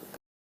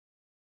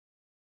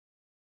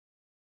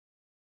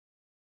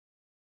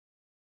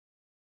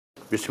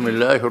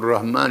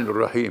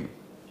 Bismillahirrahmanirrahim.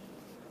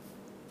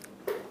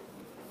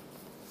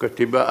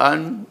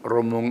 Ketibaan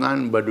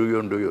rombongan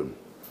baduyun-duyun.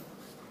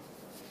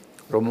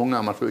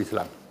 Rombongan masuk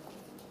Islam.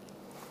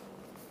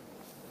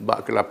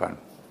 Bab ke-8.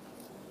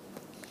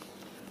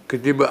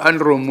 Ketibaan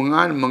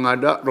rombongan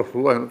menghadap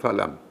Rasulullah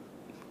SAW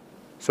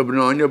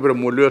sebenarnya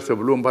bermula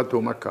sebelum Batu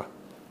Makkah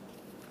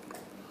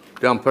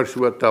dan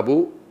peristiwa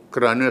Tabuk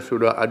kerana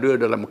sudah ada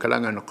dalam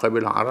kalangan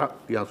kabilah Arab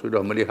yang sudah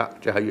melihat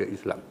cahaya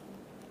Islam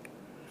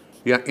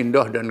yang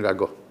indah dan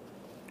gagah.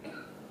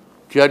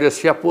 Tiada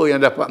siapa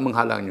yang dapat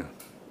menghalangnya.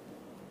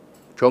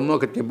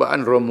 Cuma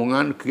ketibaan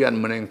rombongan kian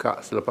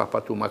meningkat selepas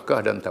Batu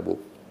Makkah dan Tabuk.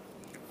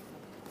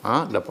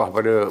 Lepas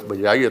pada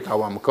berjaya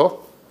tawan Mekah,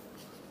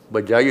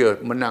 berjaya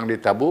menang di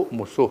Tabuk,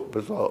 musuh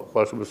besar,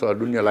 kuasa besar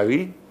dunia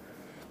lari,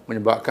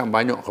 menyebabkan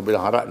banyak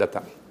kabilah Arab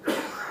datang.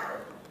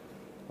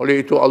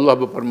 Oleh itu Allah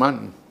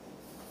berfirman,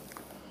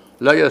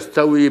 "La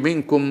yastawi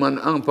minkum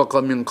man anfaqa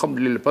min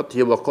qabli al-fath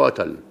wa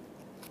qatal.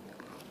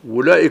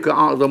 Ulaika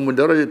a'zamu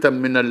darajatan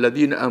min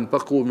alladhina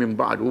anfaqu min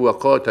ba'du wa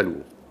qatalu.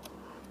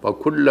 Wa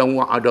kullan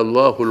wa'ada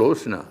Allahu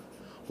al-husna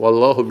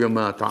wallahu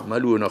bima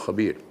ta'maluna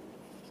khabir."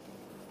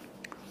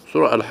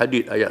 Surah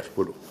Al-Hadid ayat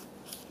 10.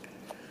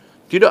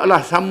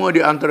 Tidaklah sama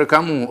di antara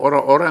kamu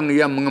orang-orang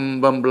yang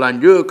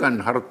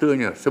membelanjakan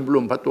hartanya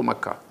sebelum Batu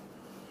Makkah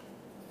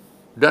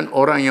dan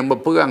orang yang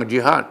berperang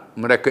jihad,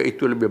 mereka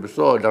itu lebih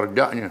besar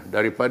darjatnya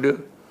daripada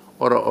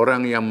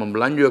orang-orang yang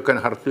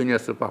membelanjakan hartanya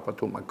selepas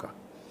Batu Makkah.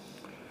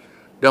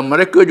 Dan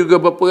mereka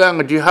juga berperang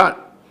jihad,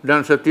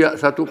 dan setiap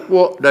satu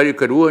puak dari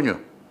keduanya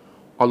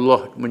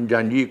Allah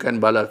menjanjikan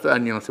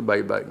balasan yang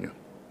sebaik-baiknya.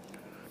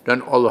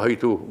 Dan Allah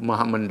itu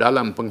maha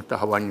mendalam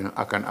pengetahuannya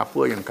akan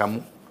apa yang kamu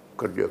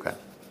kerjakan.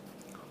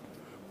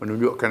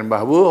 Menunjukkan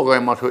bahawa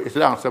orang yang masuk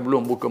Islam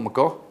sebelum buka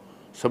Mekah,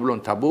 sebelum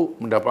Tabuk,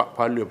 mendapat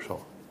pahala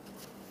besar.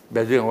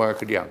 Beza dengan orang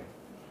Kediang.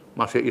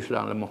 Masuk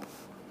Islam lemah.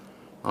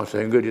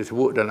 Sehingga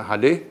disebut dalam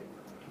hadis,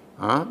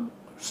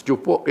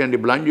 secupuk yang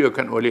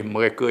dibelanjakan oleh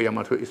mereka yang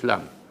masuk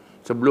Islam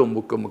sebelum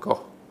buka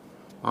Mekah,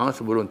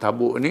 sebelum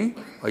Tabuk ni,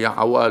 yang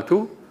awal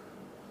tu,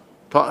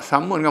 tak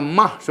sama dengan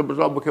mah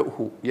sebesar Bukit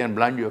Uhud yang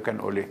belanjakan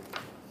oleh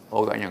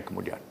orang yang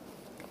kemudian.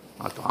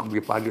 Tuhan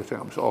beri pahala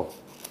sangat besar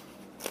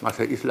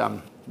masa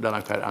Islam dalam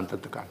keadaan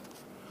tertekan.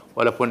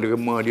 Walaupun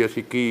derma dia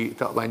sikit,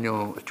 tak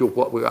banyak,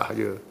 secupuk beras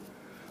je.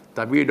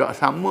 Tapi tak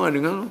sama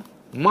dengan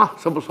mah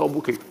sebesar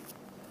bukit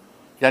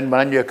yang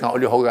belanjakan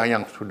oleh orang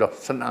yang sudah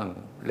senang,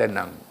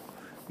 lenang.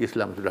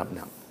 Islam sudah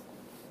menang.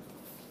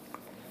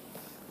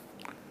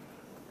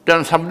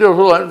 Dan sabda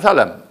Rasulullah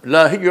SAW,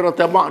 "La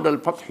hijrata ba'dal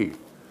fathi,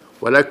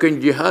 walakin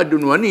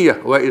jihadun wa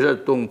niyah, wa idza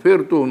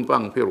tunfirtum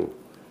fangfiru."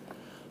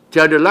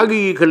 Tiada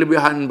lagi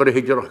kelebihan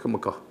berhijrah ke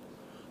Mekah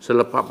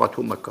selepas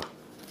Batu Makkah.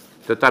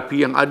 Tetapi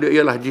yang ada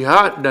ialah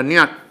jihad dan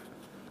niat.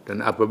 Dan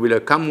apabila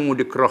kamu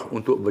dikerah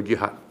untuk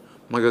berjihad,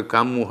 maka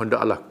kamu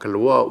hendaklah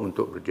keluar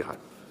untuk berjihad.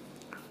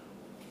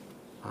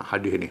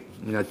 Hadis ini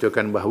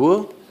menyatakan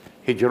bahawa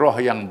hijrah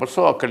yang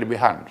besar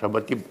kelebihan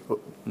seperti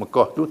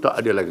Mekah tu tak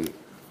ada lagi.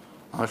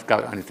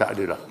 Sekarang ni tak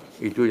ada dah.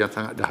 Itu yang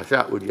sangat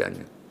dahsyat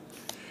ujiannya.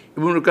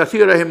 Ibnu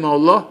Katsir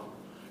rahimahullah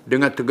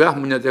dengan tegas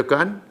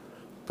menyatakan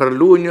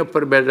perlunya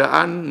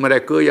perbezaan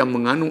mereka yang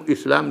menganut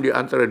Islam di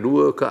antara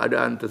dua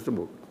keadaan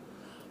tersebut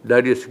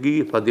dari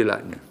segi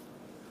fadilatnya.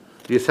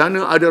 Di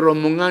sana ada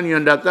rombongan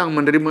yang datang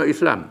menerima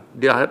Islam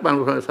di hadapan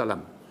Rasulullah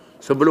SAW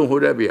sebelum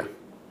Hudaybiyah,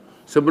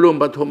 sebelum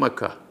Batu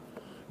Makkah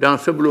dan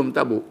sebelum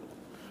Tabuk,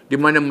 di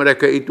mana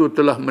mereka itu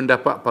telah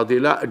mendapat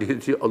fadilat di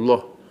sisi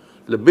Allah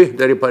lebih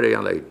daripada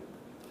yang lain.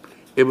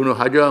 Ibnu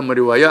Hajar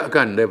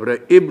meriwayatkan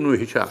daripada Ibnu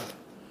Hisham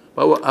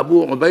bahawa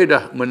Abu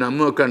Ubaidah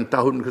menamakan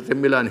tahun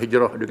ke-9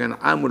 Hijrah dengan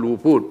Amul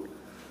Wufud,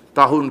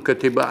 tahun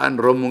ketibaan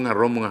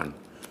rombongan-rombongan,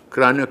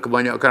 kerana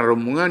kebanyakan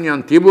rombongan yang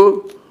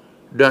tiba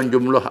dan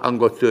jumlah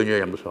anggotanya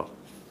yang besar.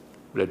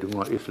 Bila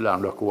dengar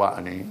Islam dah kuat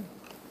ni,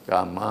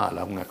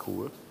 ramailah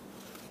mengaku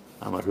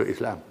masuk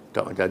Islam.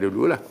 Tak macam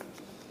dulu lah.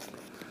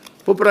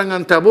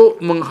 Peperangan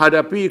Tabuk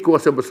menghadapi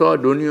kuasa besar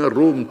dunia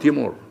Rom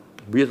Timur,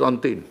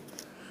 Bizantin,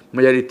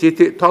 menjadi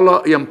titik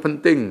tolak yang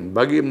penting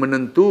bagi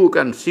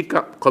menentukan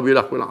sikap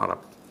kabilah-kabilah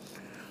Arab,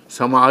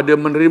 sama ada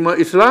menerima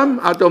Islam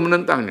atau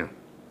menentangnya.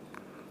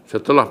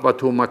 Setelah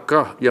Batu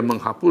Makkah yang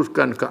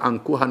menghapuskan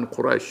keangkuhan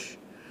Quraisy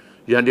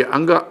yang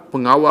dianggap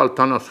pengawal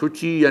tanah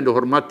suci yang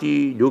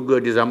dihormati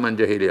juga di zaman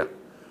jahiliyah,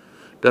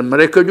 dan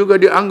mereka juga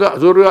dianggap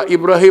zuriat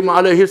Ibrahim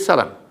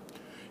alaihissalam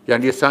yang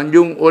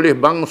disanjung oleh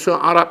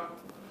bangsa Arab,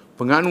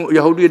 penganut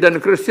Yahudi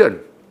dan Kristian.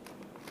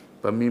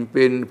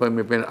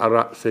 Pemimpin-pemimpin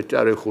Arab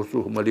secara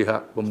khusus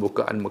melihat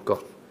pembukaan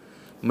Mekah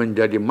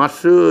menjadi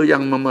masa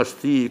yang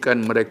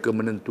memastikan mereka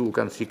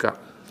menentukan sikap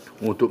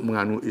untuk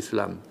menganut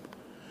Islam,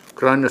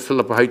 kerana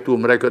selepas itu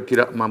mereka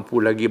tidak mampu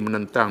lagi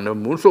menentang dan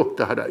musuh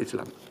terhadap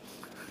Islam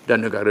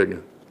dan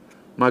negaranya.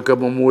 Maka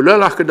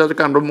bermulalah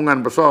kedatangan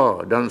rombongan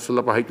besar dan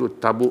selepas itu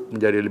Tabuk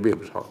menjadi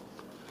lebih besar.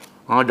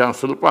 Dan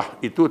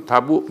selepas itu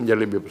Tabuk menjadi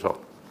lebih besar.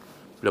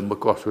 Bila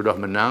Mekah sudah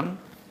menang,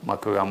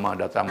 maka ramai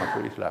datang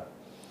masuk Islam.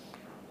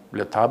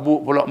 Bila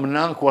Tabuk pula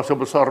menang, kuasa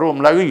besar Rom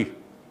lagi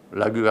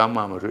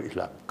ramai masuk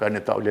Islam. Kerana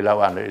tak boleh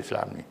lawan dari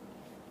Islam ni.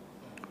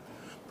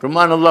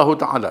 Firman Allah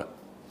Ta'ala,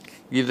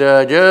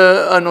 "Idza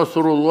jaa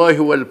nasrullahi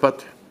wal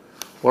fath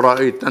wa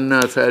ra'aitan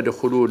nasa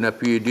yadkhuluna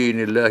fi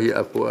dinillahi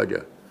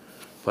afwaja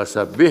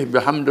fasabbih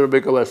bihamdi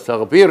rabbika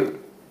wastaghfir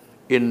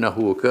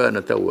innahu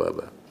kana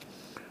tawwaba."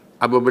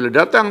 Apabila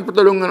datang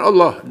pertolongan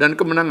Allah dan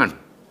kemenangan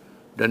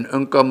dan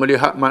engkau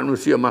melihat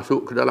manusia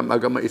masuk ke dalam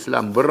agama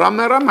Islam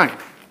beramai-ramai,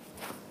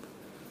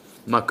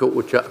 maka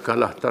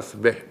ucapkanlah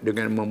tasbih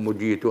dengan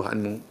memuji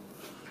Tuhanmu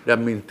dan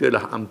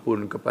mintalah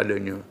ampun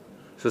kepadanya.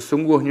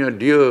 Sesungguhnya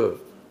dia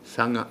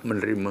sangat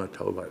menerima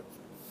taubat.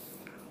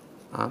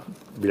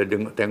 Bila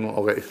tengok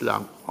orang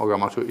Islam, orang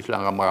masuk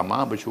Islam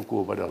ramai-ramai,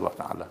 bersyukur pada Allah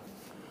Ta'ala.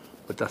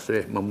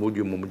 Bertasbih,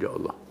 memuji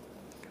Allah.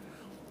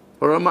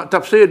 Para ulama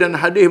tafsir dan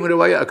hadis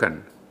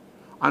meriwayatkan,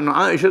 an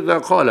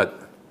Aisyah qalat,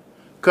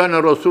 kana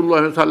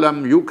Rasulullah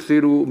SAW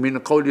yukthiru min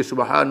qawli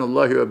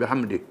subhanallahi wa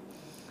bihamdihi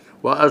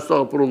wa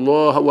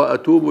astaghfirullah wa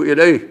atubu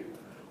ilaih.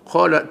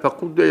 Qalat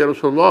faqultu ya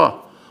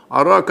Rasulullah,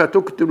 araka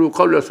tukthiru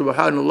qawla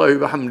subhanallahi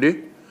wa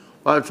bihamdihi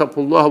wa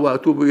astaghfirullah wa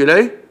atubu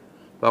ilaih.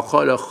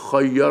 Faqala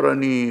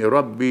khayyarani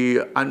rabbi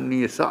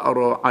anni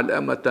sa'ra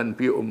alamatan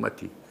fi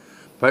ummati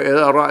fa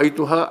idza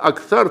ra'aituha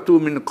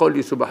akthartu min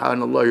qawli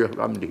subhanallahi wa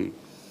bihamdihi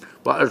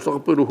wa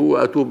astaghfiruhu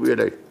wa atubu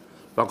ilaih.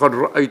 Faqad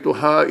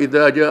ra'aituha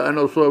idza jaa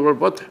nasrul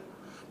fath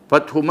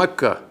fathu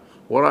makkah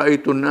wa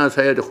ra'aitu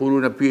an-nasa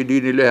yadkhuluna fi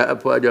dinillahi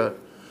afwaja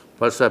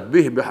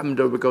fasabbih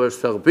bihamdi rabbika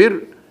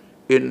wastaghfir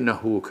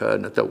innahu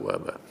kana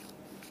tawwaba.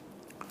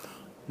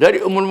 Dari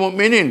Ummul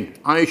Mukminin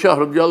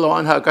Aisyah radhiyallahu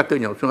anha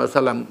katanya, Rasulullah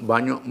SAW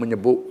banyak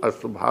menyebut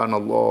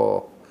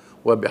subhanallah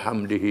wa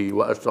bihamdihi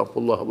wa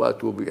astaghfirullah wa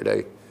atubu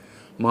ilaih.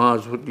 Maha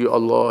suci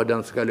Allah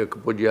dan segala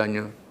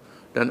kepujiannya,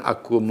 dan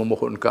aku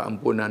memohon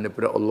keampunan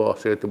daripada Allah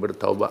serta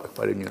bertaubat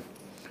kepadanya.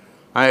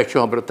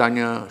 Aisyah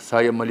bertanya,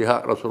 saya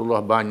melihat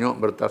Rasulullah banyak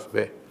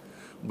bertasbih,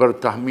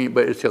 bertahmid,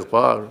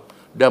 beristighfar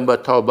dan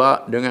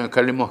bertaubat dengan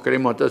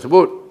kalimah-kalimah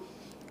tersebut.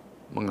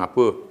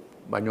 Mengapa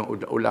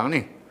banyak ulang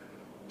ni?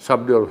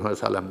 Sabda Rasulullah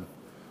SAW,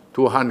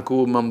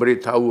 Tuhanku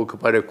memberitahu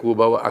kepadaku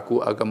bahawa aku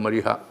akan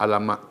melihat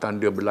alamat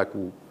tanda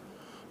berlaku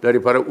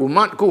daripada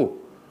umatku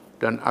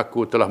dan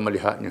aku telah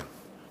melihatnya.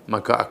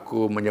 Maka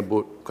aku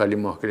menyebut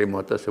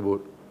kalimah-kalimah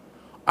tersebut.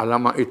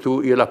 Alamat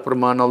itu ialah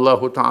firman Allah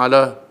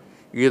Ta'ala,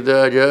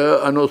 "Idza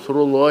jaa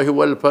nasrullahi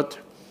wal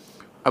fath."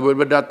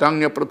 Apabila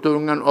datangnya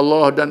pertolongan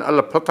Allah dan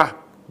al-fath,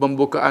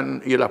 pembukaan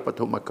ialah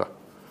Fathu Makkah.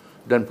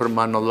 Dan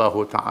firman Allah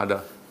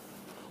Ta'ala,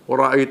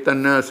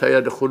 "Wa-ra'aitan nasa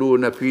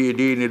yadkhuluna fi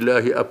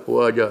dinillahi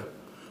afwaja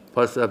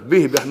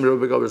fasabbih bihamdi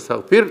rabbika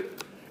wastaghfir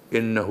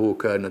innahu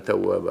kana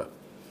tawwaba."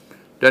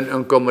 Dan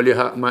engkau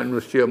melihat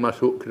manusia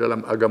masuk ke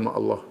dalam agama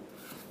Allah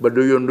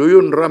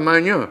berduyun-duyun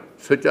ramainya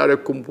secara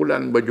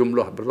kumpulan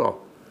berjumlah besar,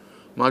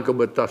 maka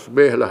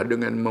bertasbihlah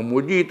dengan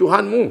memuji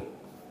Tuhanmu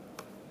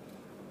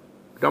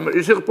dan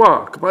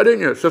beristighfar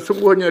kepadanya.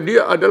 Sesungguhnya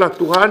dia adalah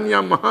Tuhan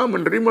yang maha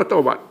menerima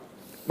taubat.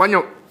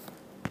 Banyak.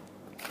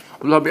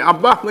 Abdul bin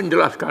Abbas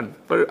menjelaskan,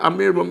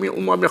 Amir bin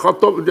Umar bin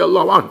Khattab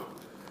radhiyallahu anhu,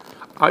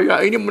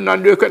 ayat ini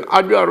menandakan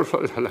ada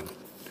Rasulullah SAW.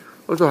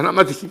 Rasulullah nak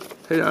mati.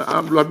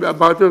 Abdul bin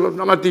Abbas itu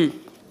nak mati.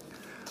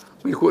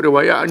 Mengikut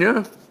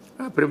riwayatnya,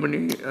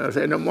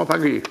 saya nak mau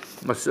panggil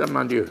masa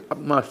zaman dia,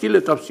 sila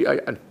tafsir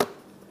ayat ni.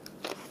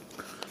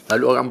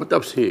 Lalu orang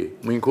bertafsir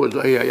mengikut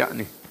zahir ayat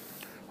ni.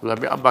 Abdul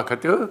bin Abbas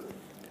kata,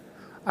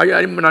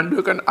 ayat ini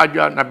menandakan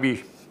ajar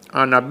Nabi.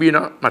 Nabi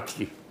nak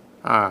mati.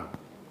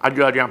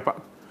 Ajar yang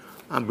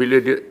bila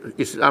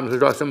Islam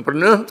sudah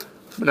sempurna,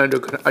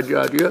 menandakan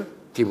ajar dia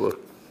tiba.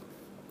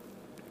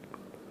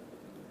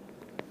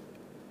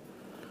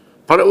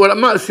 Para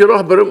ulama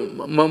sirah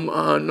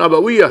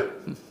Nabawiyah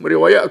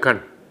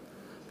meriwayatkan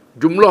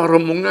jumlah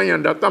rombongan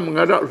yang datang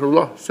menghadap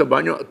Rasulullah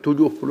sebanyak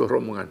 70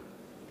 rombongan.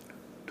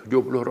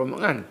 70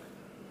 rombongan.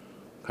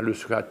 Kalau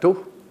 100,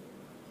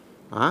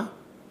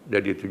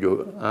 jadi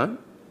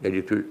 700.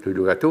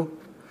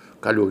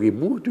 Kalau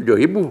 1000,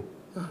 7000.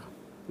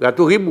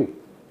 Ratus ribu.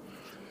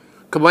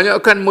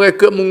 Kebanyakan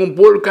mereka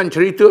mengumpulkan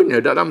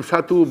ceritanya dalam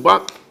satu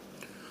bab,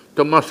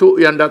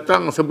 termasuk yang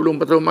datang sebelum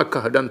pertolongan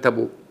Makkah dan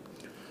Tabuk.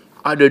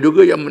 Ada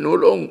juga yang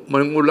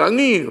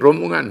mengulangi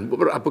rombongan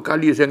beberapa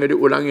kali sehingga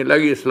diulangi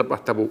lagi selepas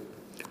Tabuk.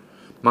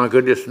 Maka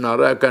dia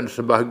senaraikan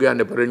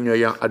sebahagian daripadanya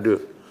yang ada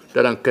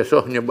dalam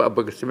kisahnya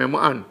beberapa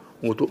keistimewaan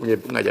untuk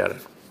menjadi pengajaran.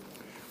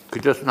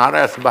 Kita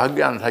senarai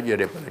sebahagian saja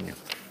daripadanya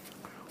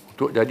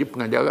untuk jadi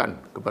pengajaran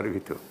kepada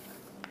kita.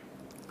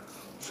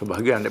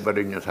 Sebahagian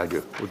daripadanya saja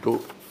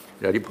untuk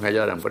jadi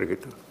pengajaran pada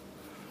kita.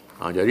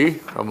 Jadi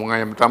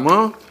rombongan yang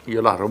pertama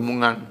ialah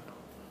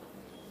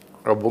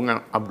rombongan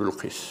Abdul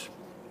Qis.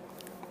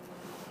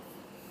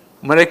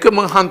 Mereka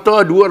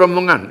menghantar dua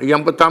rombongan.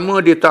 Yang pertama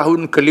di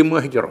tahun ke-5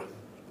 Hijrah.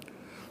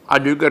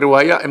 Ada juga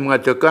riwayat yang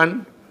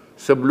mengatakan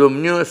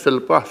sebelumnya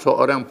selepas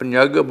seorang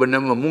penjaga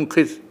bernama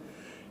Munqis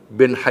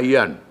bin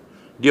Hayyan,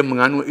 dia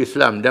menganut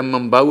Islam dan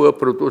membawa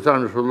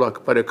perutusan Rasulullah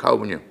kepada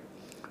kaumnya.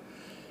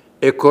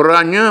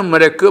 Ekorannya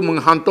mereka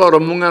menghantar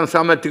rombongan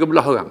sampai 13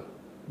 orang.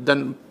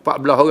 Dan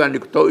 14 orang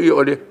diketahui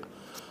oleh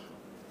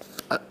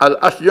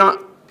Al-Asja'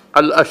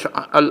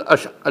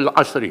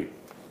 Al-Asri.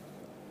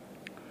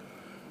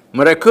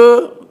 Mereka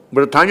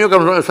bertanya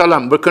kepada Rasulullah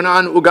SAW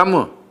berkenaan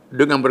agama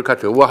dengan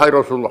berkata, "Wahai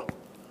Rasulullah,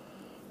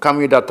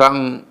 kami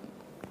datang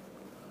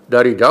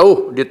dari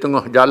jauh, di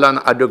tengah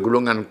jalan ada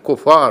golongan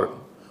kufar,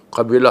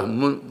 kabilah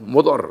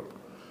Mudar.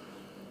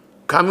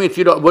 Kami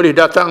tidak boleh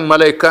datang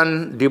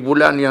melainkan di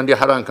bulan yang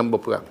diharamkan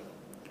berperang.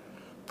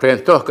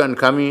 Perintahkan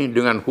kami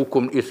dengan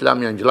hukum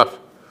Islam yang jelas,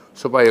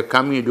 supaya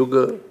kami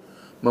juga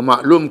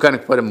memaklumkan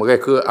kepada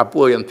mereka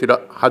apa yang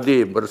tidak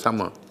hadir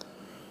bersama.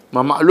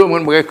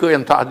 Memaklumkan mereka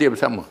yang tak hadir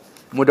bersama.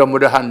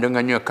 Mudah-mudahan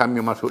dengannya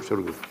kami masuk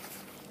syurga."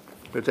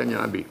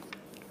 Katanya Nabi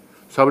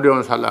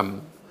sallallahu alaihi wasallam,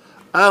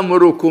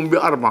 "Amurukum bi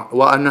arba'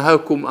 wa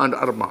anhaakum an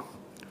arba'.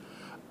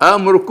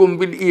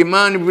 Amurukum bil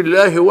iman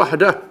billahi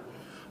wahdah.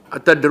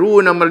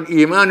 Atadruna mal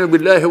iman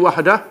billahi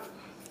wahdah?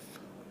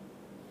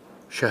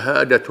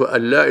 Syahadatu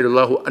an la ilaha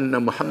illallah wa anna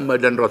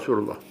Muhammadan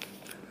Rasulullah.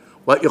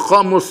 Wa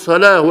iqamus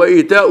salah wa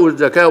ita'uz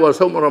zakah wa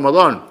shaum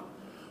Ramadan.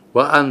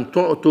 Wa an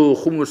tu'tu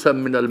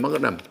khumsan min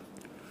al-maghnam.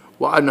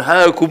 Wa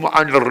anhaakum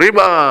 'anil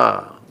riba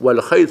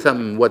wal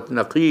khaytham wat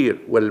naqir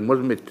wal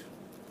muzmit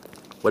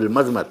wal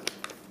mazmat."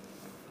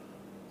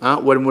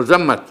 Wal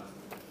muzammat.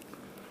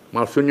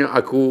 Maksudnya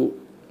aku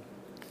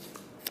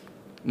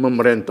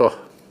memerintah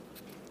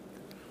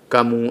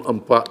kamu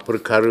 4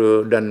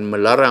 perkara dan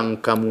melarang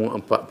kamu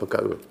 4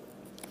 perkara.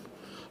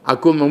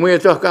 Aku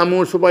memerintah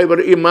kamu supaya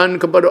beriman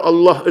kepada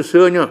Allah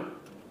esanya.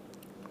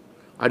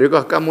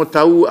 Adakah kamu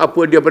tahu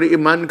apa dia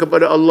beriman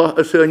kepada Allah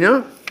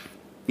esanya?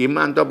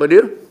 Iman tu apa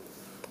dia?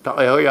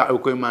 Tak payah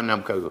hukum iman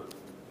 6 perkara.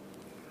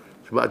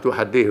 Sebab tu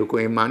hadis hukum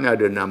iman ni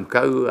ada 6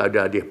 perkara, ada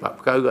hadis 4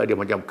 perkara, ada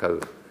macam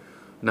perkara.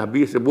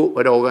 Nabi sebut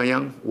pada orang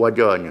yang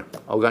wajarnya.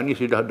 Orang ni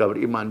sudah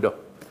beriman dah.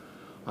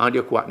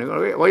 Dia kuat.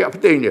 Wayak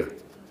penting dia.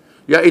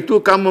 Iaitu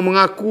kamu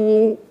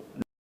mengaku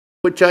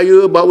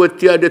percaya bahawa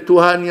tiada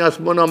Tuhan yang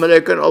sebenar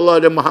melainkan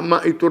Allah dan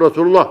Muhammad itu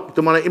Rasulullah.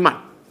 Itu makna iman.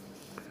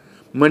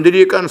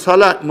 Mendirikan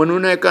salat,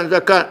 menunaikan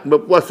zakat,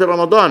 berpuasa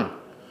Ramadan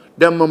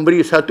dan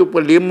memberi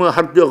 1/5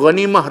 harta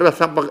ghanimah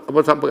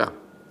rampasan perang.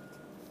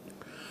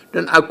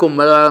 Dan aku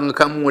melarang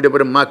kamu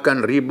daripada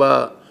makan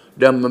riba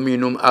dan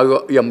meminum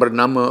arak yang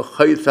bernama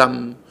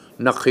khaisam,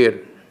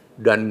 nakhir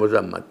dan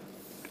muzammat.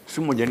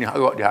 Semua jenis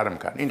arak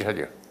diharamkan. Ini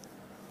saja.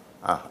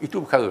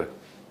 Itu perkara.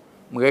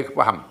 Mereka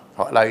faham.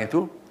 Hak lain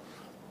itu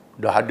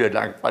dah ada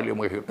dalam kepala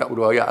mereka. Tak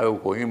perlu ayat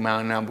hukum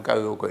iman 6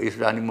 perkara, hukum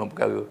Islam 5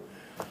 perkara.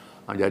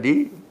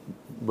 Jadi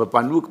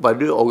berpandu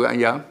kepada orang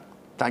yang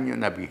tanya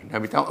Nabi.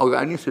 Nabi tahu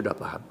orang ini sudah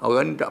faham.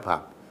 Orang ini tak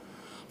faham.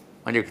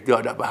 Macam kita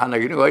tak faham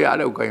lagi ni, ayat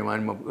ada hukum iman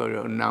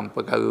 6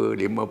 perkara,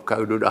 5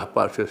 perkara, dia dah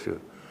hafal selesai.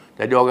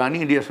 Jadi orang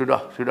ni dia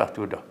sudah.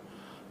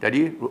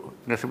 Jadi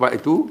sebab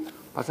itu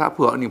pasal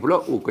apa ni pula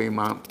hukum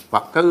iman 4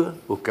 perkara,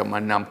 hukum iman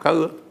 6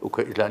 perkara,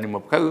 hukum Islam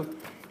 5 perkara.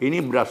 Ini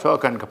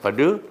berdasarkan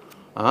kepada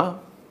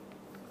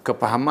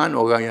kepahaman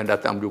orang yang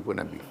datang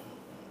berjumpa Nabi.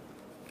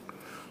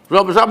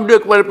 Allah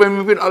bersabda kepada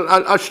pemimpin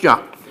Al-Asya',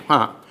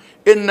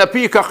 "Inna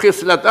fika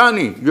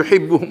khislatani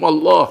yuhibbuhum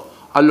Allah,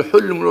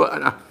 al-hulm wa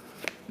anah."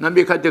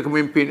 Nabi kata ke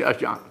pemimpin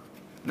Al-Asya',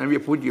 Nabi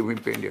puji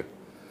pemimpin dia.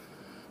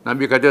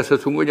 Nabi kata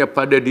sesungguhnya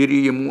pada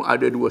dirimu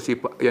ada 2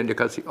 sifat yang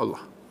dikasihi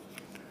Allah.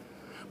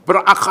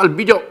 Berakal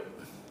bijak,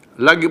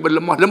 lagi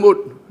berlemah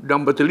lembut,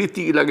 dan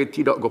berteliti lagi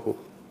tidak gopoh.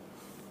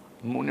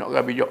 Mu ni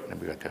orang bijak,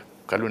 Nabi kata.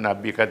 Kalau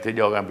Nabi kata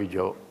dia orang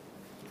bijak,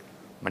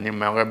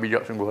 memang orang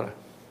bijak sungguhlah.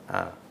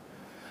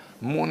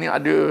 Mu ni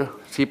ada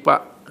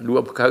sifat 2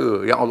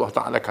 perkara yang Allah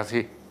Ta'ala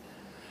kasih.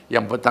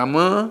 Yang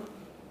pertama,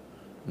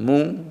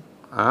 mu,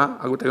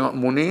 aku tengok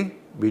mu ni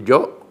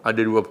bijak, ada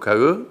 2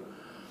 perkara.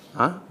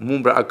 Mu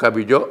berakal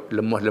bijak,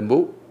 lemah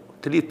lembut,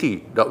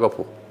 teliti, tak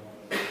gapuh.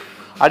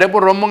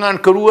 Adapun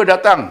rombongan kedua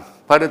datang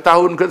pada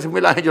tahun ke-9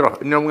 Hijrah.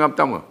 Ini rombongan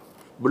pertama.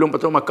 Belum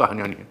Fathu Makkah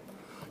ni.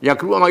 Yang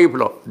kedua mari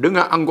pula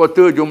dengan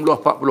anggota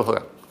jumlah 40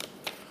 orang.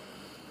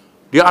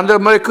 Di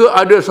antara mereka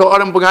ada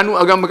seorang penganut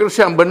agama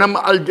Kristian bernama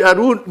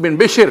Al-Jarud bin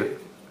Bishir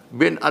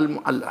bin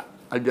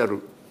Al-Mu'allah.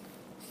 Al-Jarud.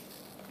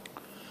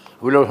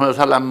 Bila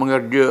Rasulullah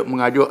SAW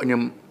mengajaknya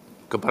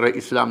kepada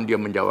Islam, dia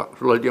menjawab.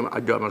 Rasulullah dia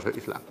ajak masuk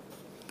Islam.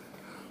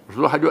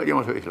 Rasulullah ajak dia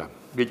masuk Islam.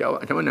 Dia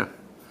jawab macam mana?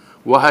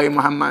 "Wahai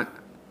Muhammad,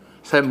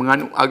 saya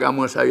menganut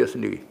agama saya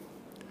sendiri.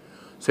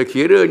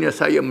 Sekiranya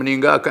saya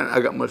meninggalkan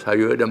agama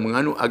saya dan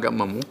menganut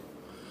agamamu,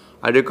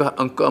 adakah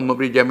engkau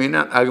memberi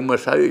jaminan agama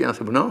saya yang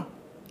sebenar?"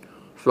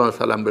 Rasulullah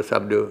SAW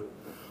bersabda,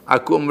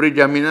 "Aku memberi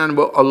jaminan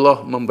bahawa Allah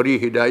memberi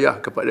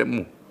hidayah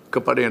kepadamu,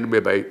 kepada yang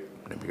lebih baik."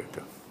 Nabi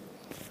kata.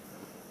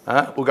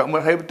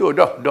 Agama saya betul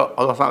dah.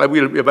 Allah SWT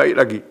lebih baik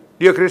lagi.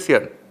 Dia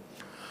Kristian.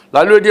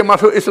 Lalu dia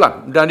masuk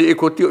Islam dan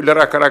diikuti oleh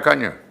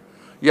rakan-rakannya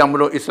yang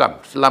belum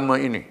Islam selama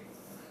ini.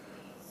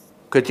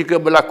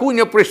 Ketika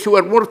berlakunya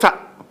peristiwa murtad,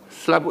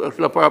 selepas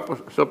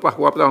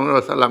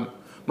Rasulullah SAW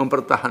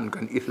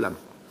mempertahankan Islam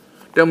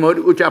dan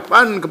memberi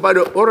ucapan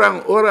kepada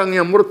orang-orang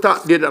yang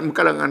murtad di dalam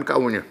kalangan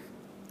kaumnya.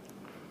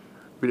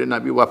 Bila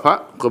Nabi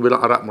wafat,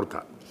 kabilah Arab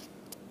murtad.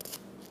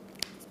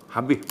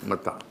 Habis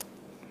murtad.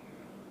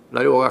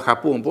 Lalu orang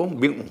kampung pun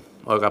bingung,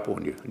 orang kampung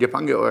dia. Dia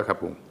panggil orang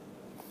kampung.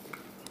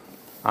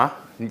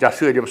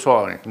 Jasa dia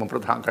besar ni,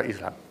 mempertahankan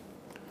Islam.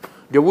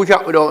 Dia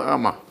ucap pada orang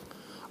ramah,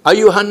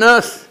 ayuhan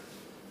nas,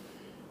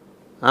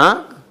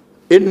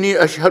 inni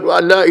asyhadu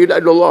an la ilaha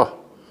illallah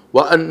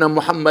wa anna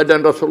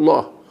Muhammadan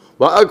Rasulullah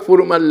wa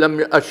akfuru man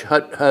lam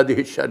yashhad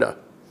hadhihi syahadah.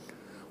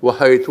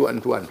 Wahai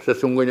tuan-tuan,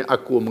 sesungguhnya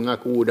aku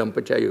mengaku dan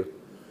percaya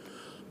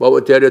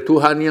bahawa tiada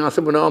Tuhan yang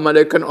sebenar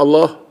melainkan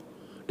Allah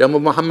dan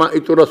Muhammad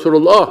itu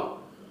Rasulullah,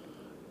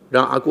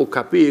 dan aku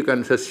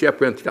kafirkan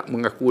sesiapa yang tidak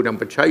mengaku dan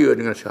percaya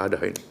dengan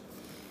syahadah ini.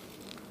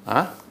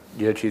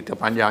 Dia cerita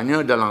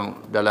panjangnya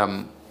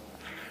dalam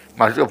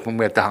masa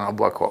pemerintahan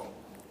Abu Bakar.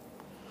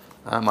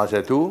 Masa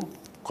itu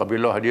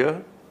kabilah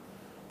dia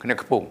kena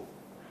kepung.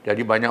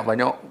 Jadi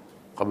banyak-banyak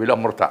kabilah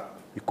murtad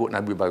ikut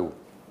Nabi baru.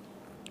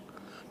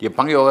 Dia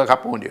panggil orang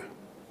kampung dia.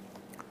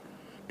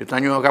 Dia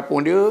tanya orang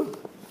kampung dia,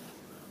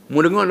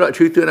 mau dengar tak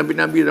cerita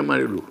Nabi-Nabi zaman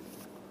dulu?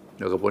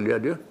 Orang kampung dia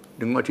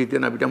dengar cerita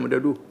Nabi zaman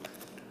dulu.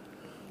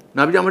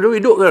 Nabi zaman dulu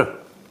hidup ke?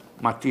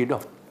 Mati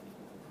dah.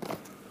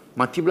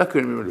 Mati belaka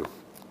Nabi zaman dulu.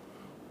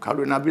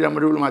 Kalau Nabi zaman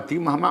dulu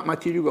mati, Muhammad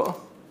mati juga.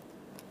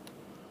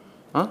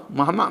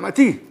 Muhammad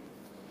mati.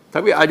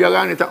 Tapi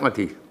ajaran ni tak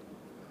mati.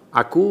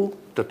 Aku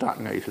tetap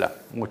dengan Islam.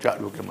 Mengucap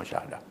dua kalimah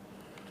syahadah.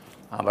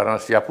 Barang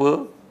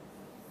siapa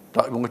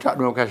tak mengucap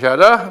dua kalimah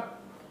syahadah,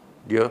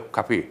 dia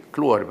kafir.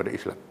 Keluar daripada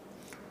Islam.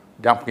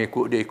 Dan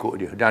pengikut dia ikut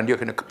dia. Dan dia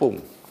kena kepung.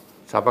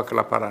 Sampai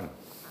kelaparan.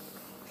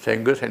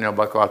 Sehingga Sayyidina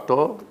Abu Bakar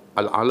atau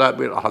Al-Ala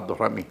bin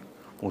Al-Hadrami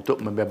untuk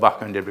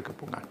membebaskan dia dari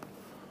kepungan.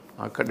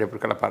 Daripada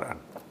kelaparan.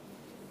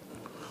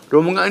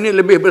 Rombongan ini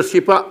lebih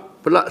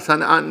bersifat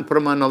pelaksanaan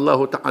firman Allah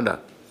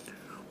Ta'ala.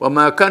 Wa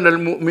ma kana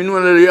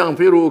al-mu'minuna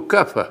liyaghfiru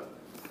kaffah.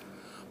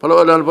 Falau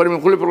ala al-farim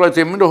kulli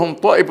firqatin minhum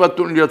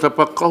ta'ifatun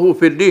yatafaqahu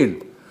fid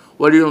din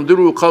wa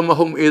liyunziru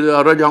qaumahum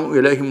idza raja'u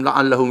ilaihim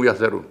la'allahum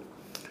yahzarun.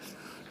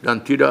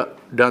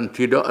 Dan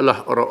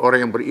tidaklah orang-orang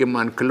yang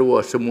beriman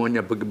keluar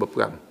semuanya pergi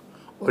berperang.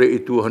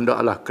 Oleh itu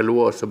hendaklah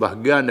keluar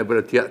sebahagian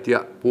daripada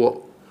tiap-tiap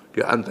puak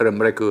di antara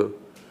mereka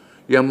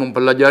yang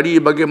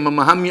mempelajari bagaimana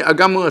memahami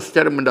agama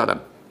secara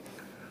mendalam,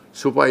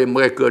 supaya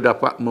mereka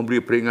dapat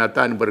memberi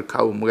peringatan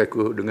berkaum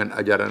mereka dengan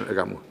ajaran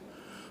agama.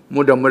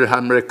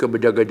 Mudah-mudahan mereka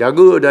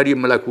berjaga-jaga dari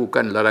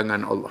melakukan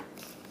larangan Allah.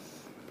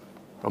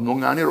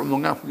 Rombongan ni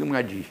rombongan pergi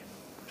mengaji.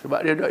 Sebab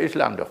dia dah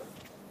Islam dah.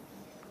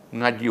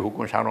 Mengaji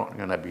hukum syarak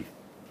dengan Nabi.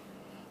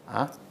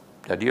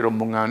 Jadi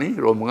rombongan ni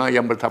rombongan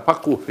yang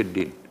bertafakuh fid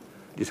din.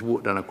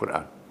 Disebut dalam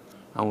Quran.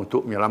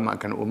 Untuk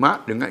menyelamatkan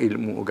umat dengan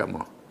ilmu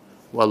agama.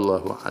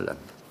 Wallahu a'lam.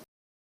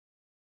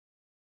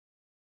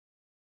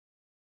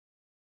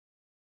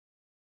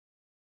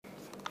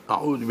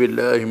 أعوذ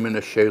بالله من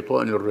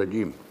الشيطان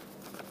الرجيم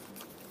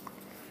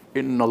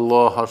إن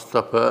الله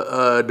اصطفى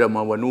آدم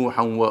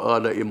ونوحا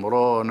وآل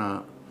عمران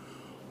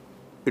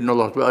إن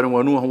الله اصطفى آدم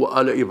ونوحا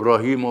وآل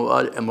إبراهيم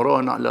وآل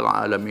عمران على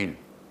العالمين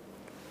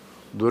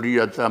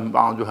ذرية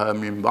بعضها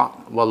من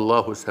بعض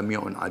والله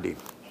سميع عليم.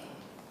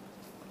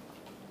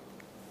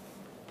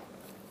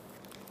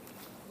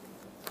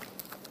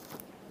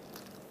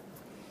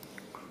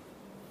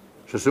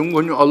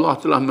 Sesungguhnya Allah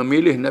telah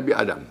memilih Nabi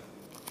Adam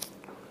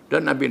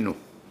dan Nabi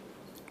Nuh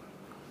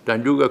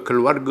dan juga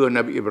keluarga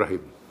Nabi Ibrahim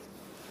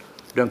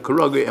dan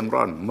keluarga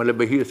Imran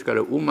melebihi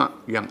segala umat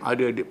yang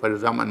ada pada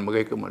zaman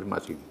mereka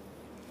masing-masing.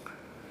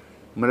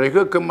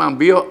 Mereka kembang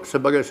biak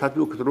sebagai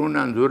satu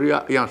keturunan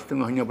zuriat yang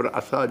setengahnya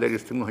berasal dari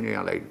setengahnya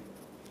yang lain.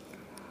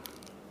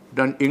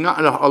 Dan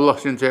ingatlah Allah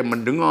sentiasa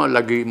mendengar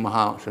lagi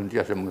maha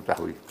sentiasa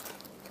mengetahui.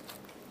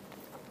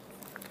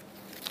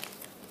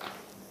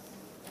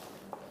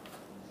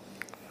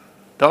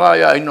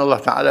 Teraya inna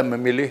Allah Ta'ala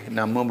memilih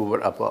nama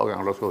beberapa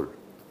orang Rasul.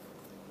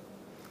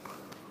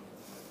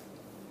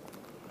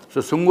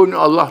 Sesungguhnya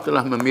Allah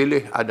telah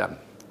memilih Adam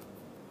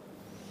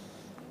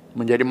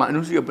menjadi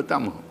manusia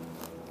pertama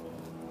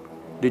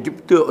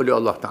dicipta oleh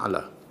Allah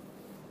Ta'ala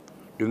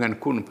dengan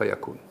kun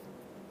fayakun.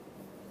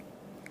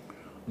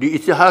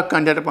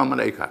 Diisytiharkan di hadapan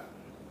malaikat.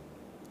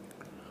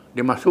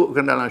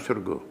 Dimasukkan dalam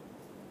syurga.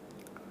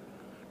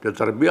 Dia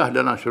terbiah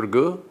dalam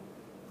syurga.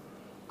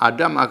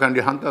 Adam akan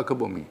dihantar ke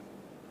bumi.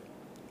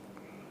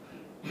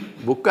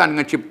 Bukan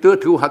dengan cipta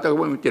terus hantar ke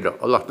bumi, tidak.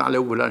 Allah Ta'ala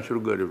dalam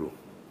syurga dulu.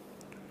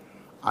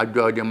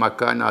 Ada dia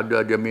makan, ada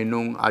dia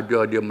minum,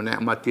 ada dia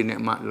menikmati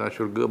nikmat dalam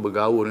syurga,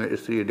 bergaul dengan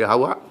isteri dia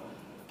Hawa.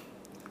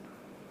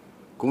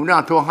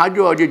 Kemudian Tuhan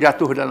hajar dia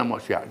jatuh dalam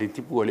maksiat,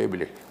 ditipu oleh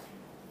iblis.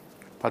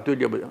 Lepas tu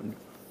dia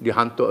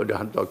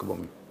dihantar ke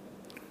bumi.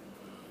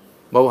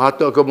 Baru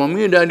hantar ke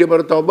bumi dan dia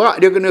bertaubat,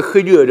 dia kena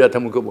kerja di atas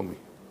muka bumi.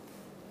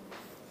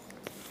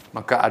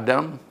 Maka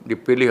Adam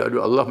dipilih oleh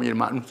Allah menjadi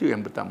manusia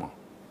yang pertama.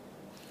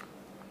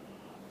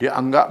 Dia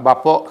anggap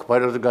bapa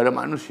kepada segala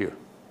manusia.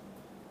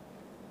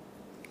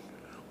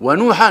 Wa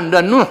Nuhan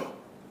dan Nuh.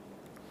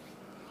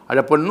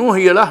 Adapun Nuh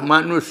ialah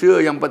manusia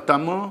yang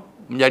pertama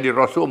menjadi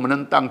rasul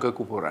menentang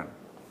kekufuran.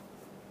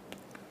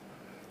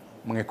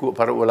 Mengikut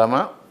para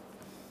ulama,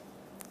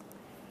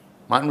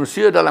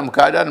 manusia dalam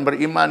keadaan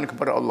beriman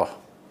kepada Allah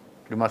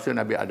di masa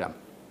Nabi Adam.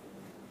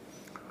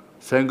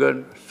 Sehingga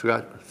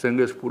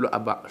 10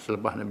 abad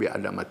selepas Nabi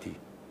Adam mati.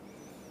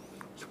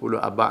 10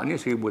 abad ni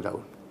 1000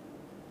 tahun.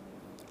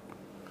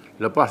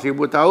 Lepas 1000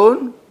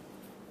 tahun,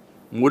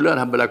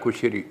 mulalah berlaku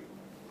syirik.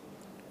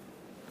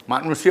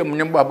 Manusia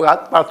menyembah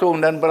patung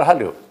dan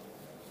berhala.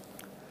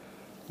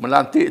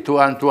 Melantik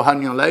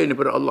Tuhan-Tuhan yang lain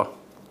daripada Allah.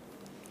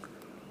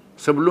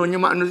 Sebelumnya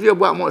manusia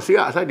buat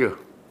maksiat saja.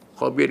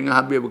 Qabil dengan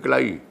Habil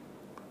berkelahi.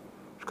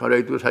 Sekadar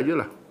itu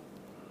sajalah.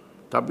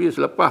 Tapi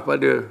selepas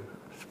pada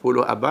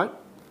 10 abad,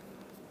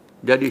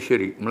 jadi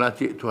syirik,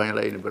 melantik Tuhan yang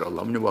lain daripada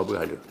Allah, menyembah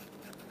berhala.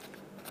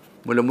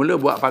 Mula-mula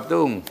buat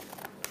patung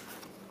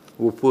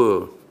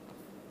rupa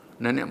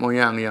nenek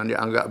moyang yang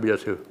dianggap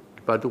biasa.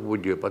 Lepas tu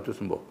puja, lepas tu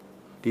sembah.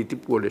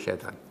 Ditipu oleh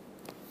syaitan.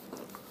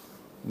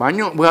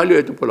 Banyak berhala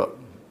itu pula.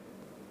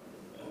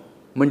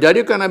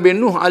 Menjadikan Nabi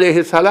Nuh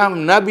AS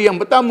Nabi yang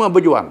pertama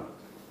berjuang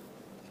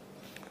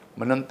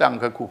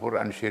menentang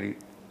kekufuran syirik.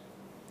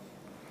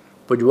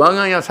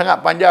 Perjuangan yang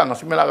sangat panjang,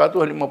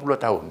 950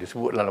 tahun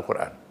disebut dalam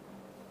Al-Quran.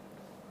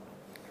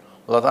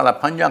 Allah Ta'ala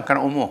panjangkan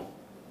umur.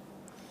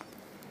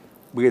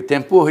 Beri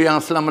tempoh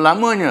yang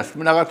selama-lamanya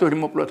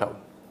 950 tahun.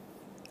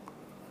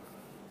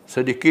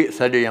 Sedikit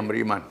saja yang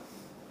beriman.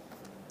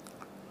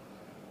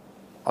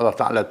 Allah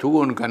Ta'ala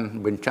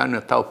turunkan bencana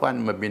taufan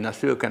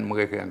membinasakan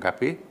mereka yang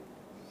kafir.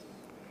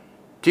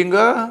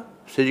 Hingga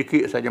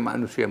sedikit saja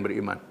manusia yang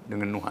beriman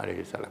dengan Nuh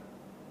AS.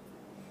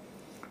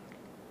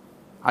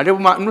 Ada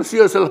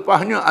manusia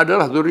selepasnya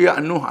adalah zuriat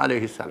Nuh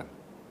AS.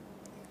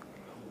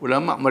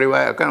 Ulama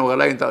meriwayatkan orang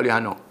lain tak boleh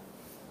anak.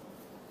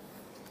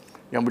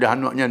 Yang boleh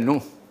anaknya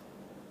Nuh.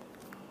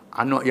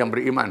 Anak yang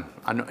beriman.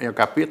 Anak yang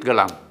kafir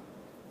tenggelam.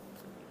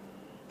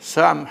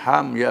 Sam,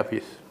 Ham,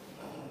 Yafis.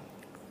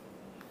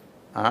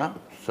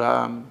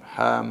 Sam,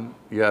 Ham,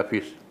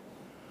 Yafis.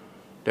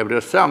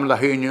 Daripada Sam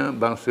lahirnya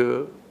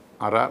bangsa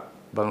Arab,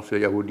 bangsa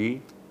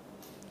Yahudi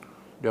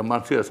dan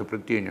bangsa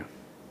sepertinya.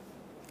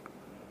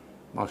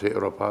 Bangsa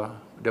Eropah.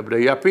 Daripada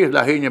Yafis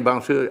lahirnya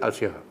bangsa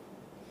Asia.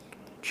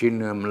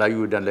 Cina,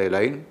 Melayu dan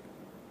lain-lain.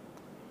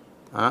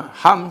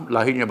 Ham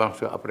lahirnya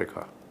bangsa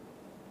Afrika.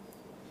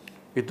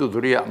 Itu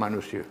zuriat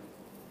manusia.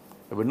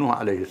 Daripada Nuh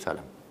AS.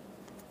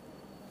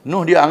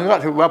 Nuh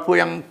dianggap sebagai bapa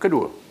yang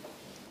kedua.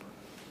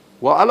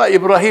 Wa ala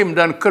Ibrahim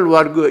dan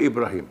keluarga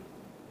Ibrahim.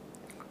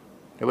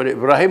 Daripada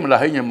Ibrahim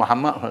lahirnya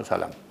Muhammad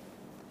SAW.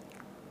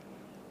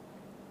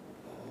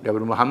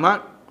 Daripada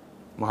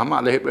Muhammad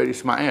lahir daripada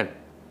Ismail.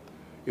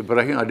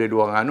 Ibrahim ada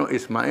dua anak,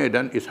 Ismail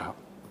dan Ishak.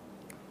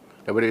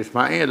 Daripada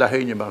Ismail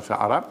lahirnya bangsa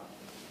Arab.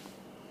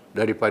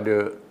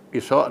 Daripada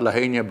Ishak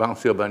lahirnya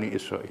bangsa Bani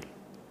Israel.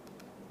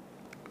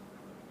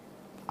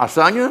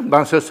 Asalnya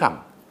bangsa Sam.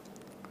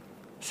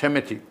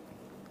 Semitic.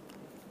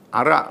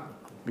 Arab,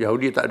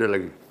 Yahudi tak ada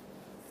lagi.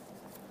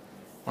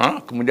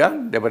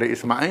 Kemudian daripada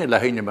Ismail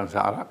lahirnya bangsa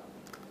Arab.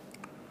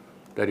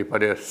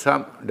 Daripada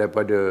Sam,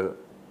 daripada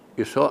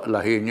Ishak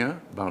lahirnya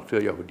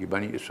bangsa Yahudi,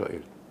 Bani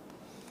Israel.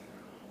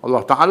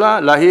 Allah Ta'ala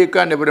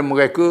lahirkan daripada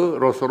mereka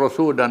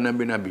rasul-rasul dan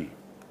nabi-nabi.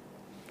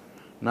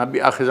 Nabi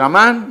akhir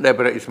zaman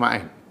daripada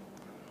Ismail.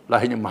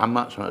 Lahirnya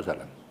Muhammad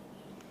SAW.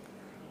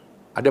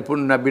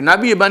 Adapun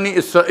nabi-nabi Bani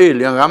Israel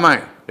yang ramai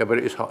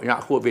daripada Ishak,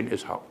 Yaqub bin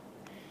Ishak.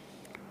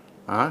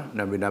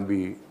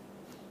 Nabi-nabi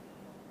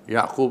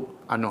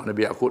Yaqub, anak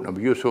Nabi Yaqub,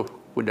 Nabi Yusuf,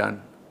 kemudian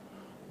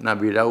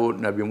Nabi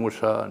Daud, Nabi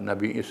Musa,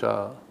 Nabi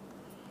Isa,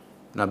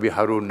 Nabi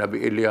Harun,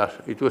 Nabi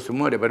Ilyas, itu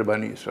semua daripada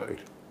Bani Israel.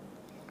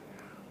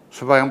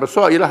 Sebahagian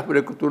besar ialah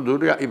pada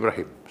zuriat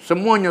Ibrahim.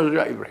 Semuanya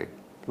zuriat Ibrahim,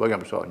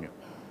 sebahagian besarnya.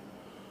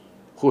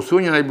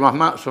 Khususnya Nabi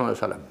Muhammad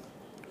SAW.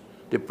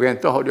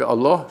 Diperintah oleh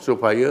Allah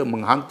supaya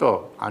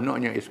menghantar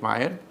anaknya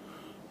Ismail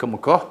ke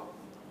Mekah,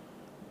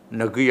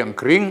 negeri yang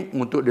kering,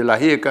 untuk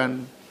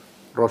dilahirkan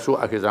Rasul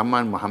akhir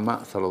zaman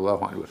Muhammad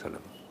SAW.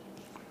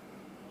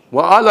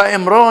 Wa ala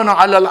Imran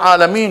alal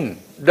alamin,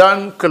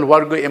 dan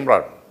keluarga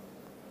Imran.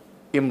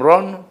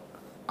 Imran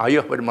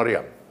ayah pada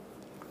Maryam,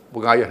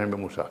 bukan ayah Nabi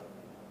Musa.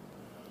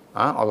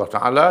 Allah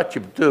Ta'ala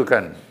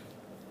ciptakan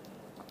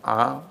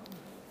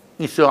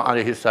Isa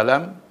AS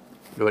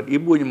lewat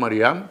ibunya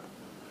Maryam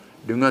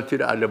dengan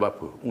tidak ada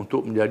bapa,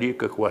 untuk menjadi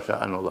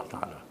kekuasaan Allah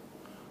Ta'ala,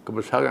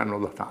 kebesaran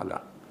Allah Ta'ala.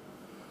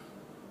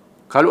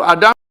 Kalau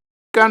Adam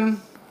kan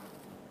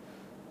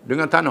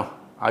dengan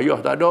tanah, ayah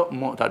tak ada,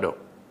 mak tak ada.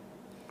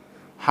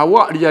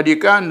 Hawa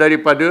dijadikan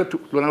daripada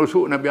tulang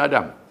rusuk Nabi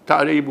Adam,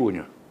 tak ada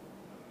ibunya.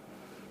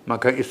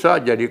 Maka Isa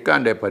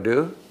jadikan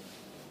daripada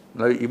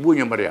melalui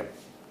ibunya Maryam.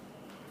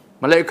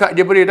 Malaikat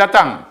Jibril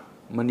datang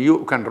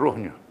meniupkan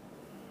rohnya.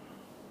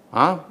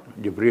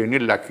 Jibril ni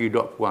lelaki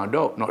dok, puan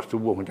dok, nak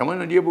setubuh macam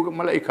mana dia bukan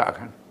malaikat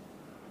kan?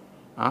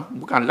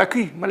 Bukan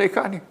lelaki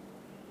malaikat ni.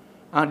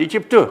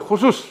 Dicipta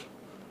khusus.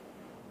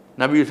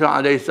 Nabi Isa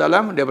AS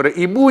daripada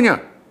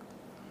ibunya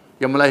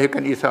yang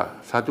melahirkan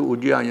Isa, satu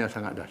ujian yang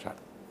sangat dahsyat.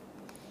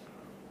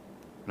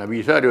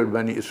 Nabi Isa dari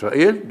Bani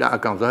Israel dan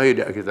akan zahir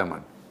di akhir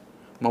zaman.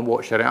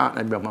 Membawa syariat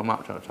Nabi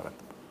Muhammad SAW.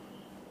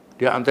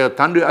 Dia antara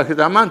tanda akhir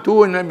zaman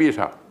turun Nabi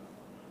Isa.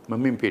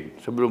 Memimpin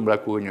sebelum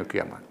berlakunya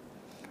kiamat.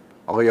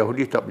 Orang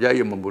Yahudi tak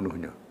berjaya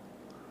membunuhnya.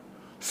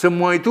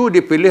 Semua itu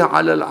dipilih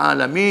alal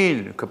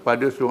alamin,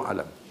 kepada seluruh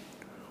alam.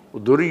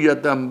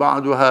 Dzurriyyatan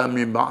ba'duha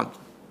min ba'd.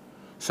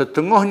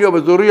 Setengahnya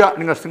berzuriat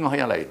dengan setengah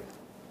yang lain.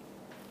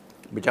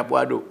 Bercampur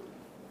aduk.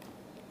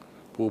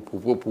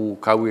 Pupu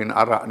kahwin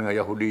Arab dengan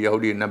Yahudi,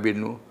 Yahudi Nabi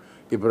Nuh,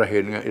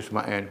 Ibrahim dengan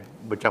Ismail,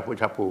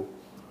 bercampur-campur.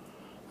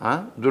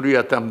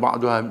 Dzurriyyatan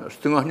ba'duha,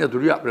 setengahnya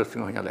dzuriat pada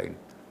setengah yang lain.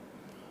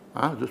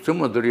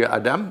 Semua dzuriat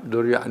Adam,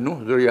 dzuriat Nuh,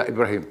 dzuriat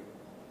Ibrahim.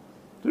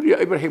 Dzuriat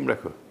Ibrahim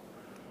mereka.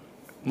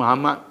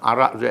 Muhammad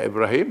Arab dzuriat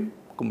Ibrahim,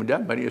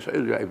 kemudian Bani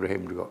Israel dzuriat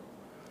Ibrahim juga.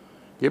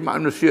 Jadi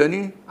manusia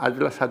ni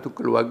adalah satu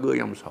keluarga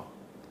yang besar.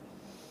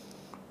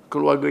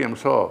 Keluarga yang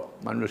besar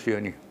manusia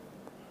ni.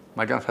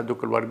 Macam satu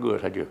keluarga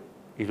saja.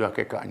 Itu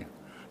hakikatnya.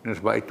 Dan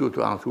sebab itu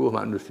Tuhan suruh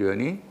manusia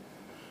ni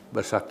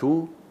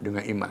bersatu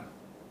dengan iman.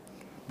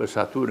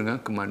 Bersatu dengan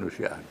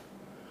kemanusiaan.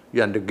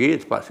 Yang degil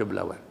terpaksa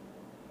berlawan.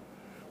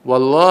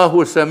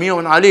 Wallahu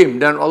sami'un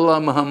alim, dan Allah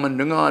Maha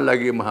mendengar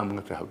lagi Maha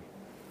mengetahui.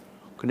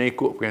 Kena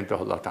ikut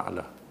perintah Allah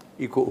Ta'ala.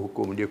 Ikut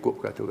hukum dia,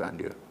 ikut peraturan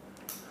dia.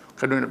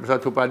 Kalau nak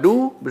bersatu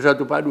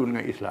padu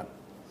dengan Islam.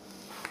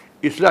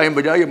 Islam yang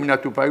berjaya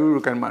menyatu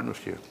padukan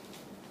manusia.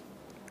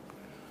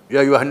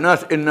 Ya ayuhan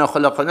nas inna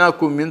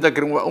khalaqnakum min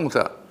dzakarin wa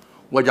untha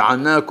wa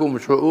ja'alnakum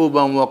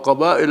syu'uban wa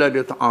qabaila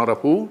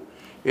lita'arafu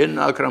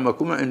inna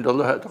akramakum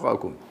indallahi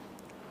atqakum.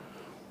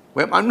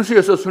 Wahai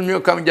manusia,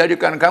 sesungguhnya kami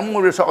jadikan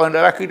kamu seorang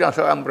lelaki dan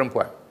seorang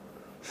perempuan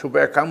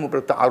supaya kamu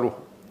bertaaruf,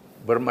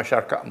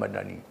 bermasyarakat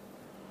madani,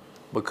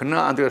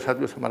 berkenal antara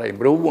satu sama lain,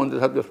 berhubung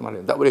antara satu sama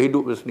lain, tak boleh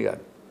hidup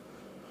bersendirian.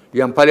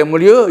 Yang paling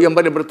mulia, yang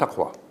paling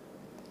bertakwa.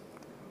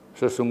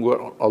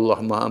 Sesungguhnya Allah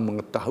Maha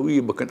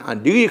mengetahui berkenaan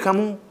diri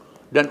kamu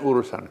dan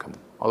urusan kamu.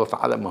 Allah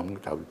Ta'ala Maha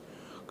mengetahui.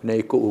 Kena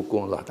ikut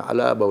hukum Allah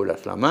Ta'ala barulah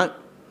selamat.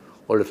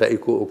 Kalau tak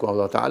ikut hukum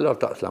Allah Ta'ala,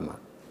 tak selamat.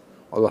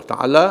 Allah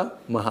Ta'ala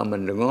Maha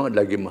mendengar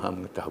lagi Maha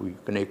mengetahui.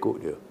 Kena ikut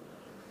dia.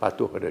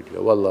 Patuh pada dia.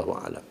 Wallahu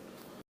a'lam.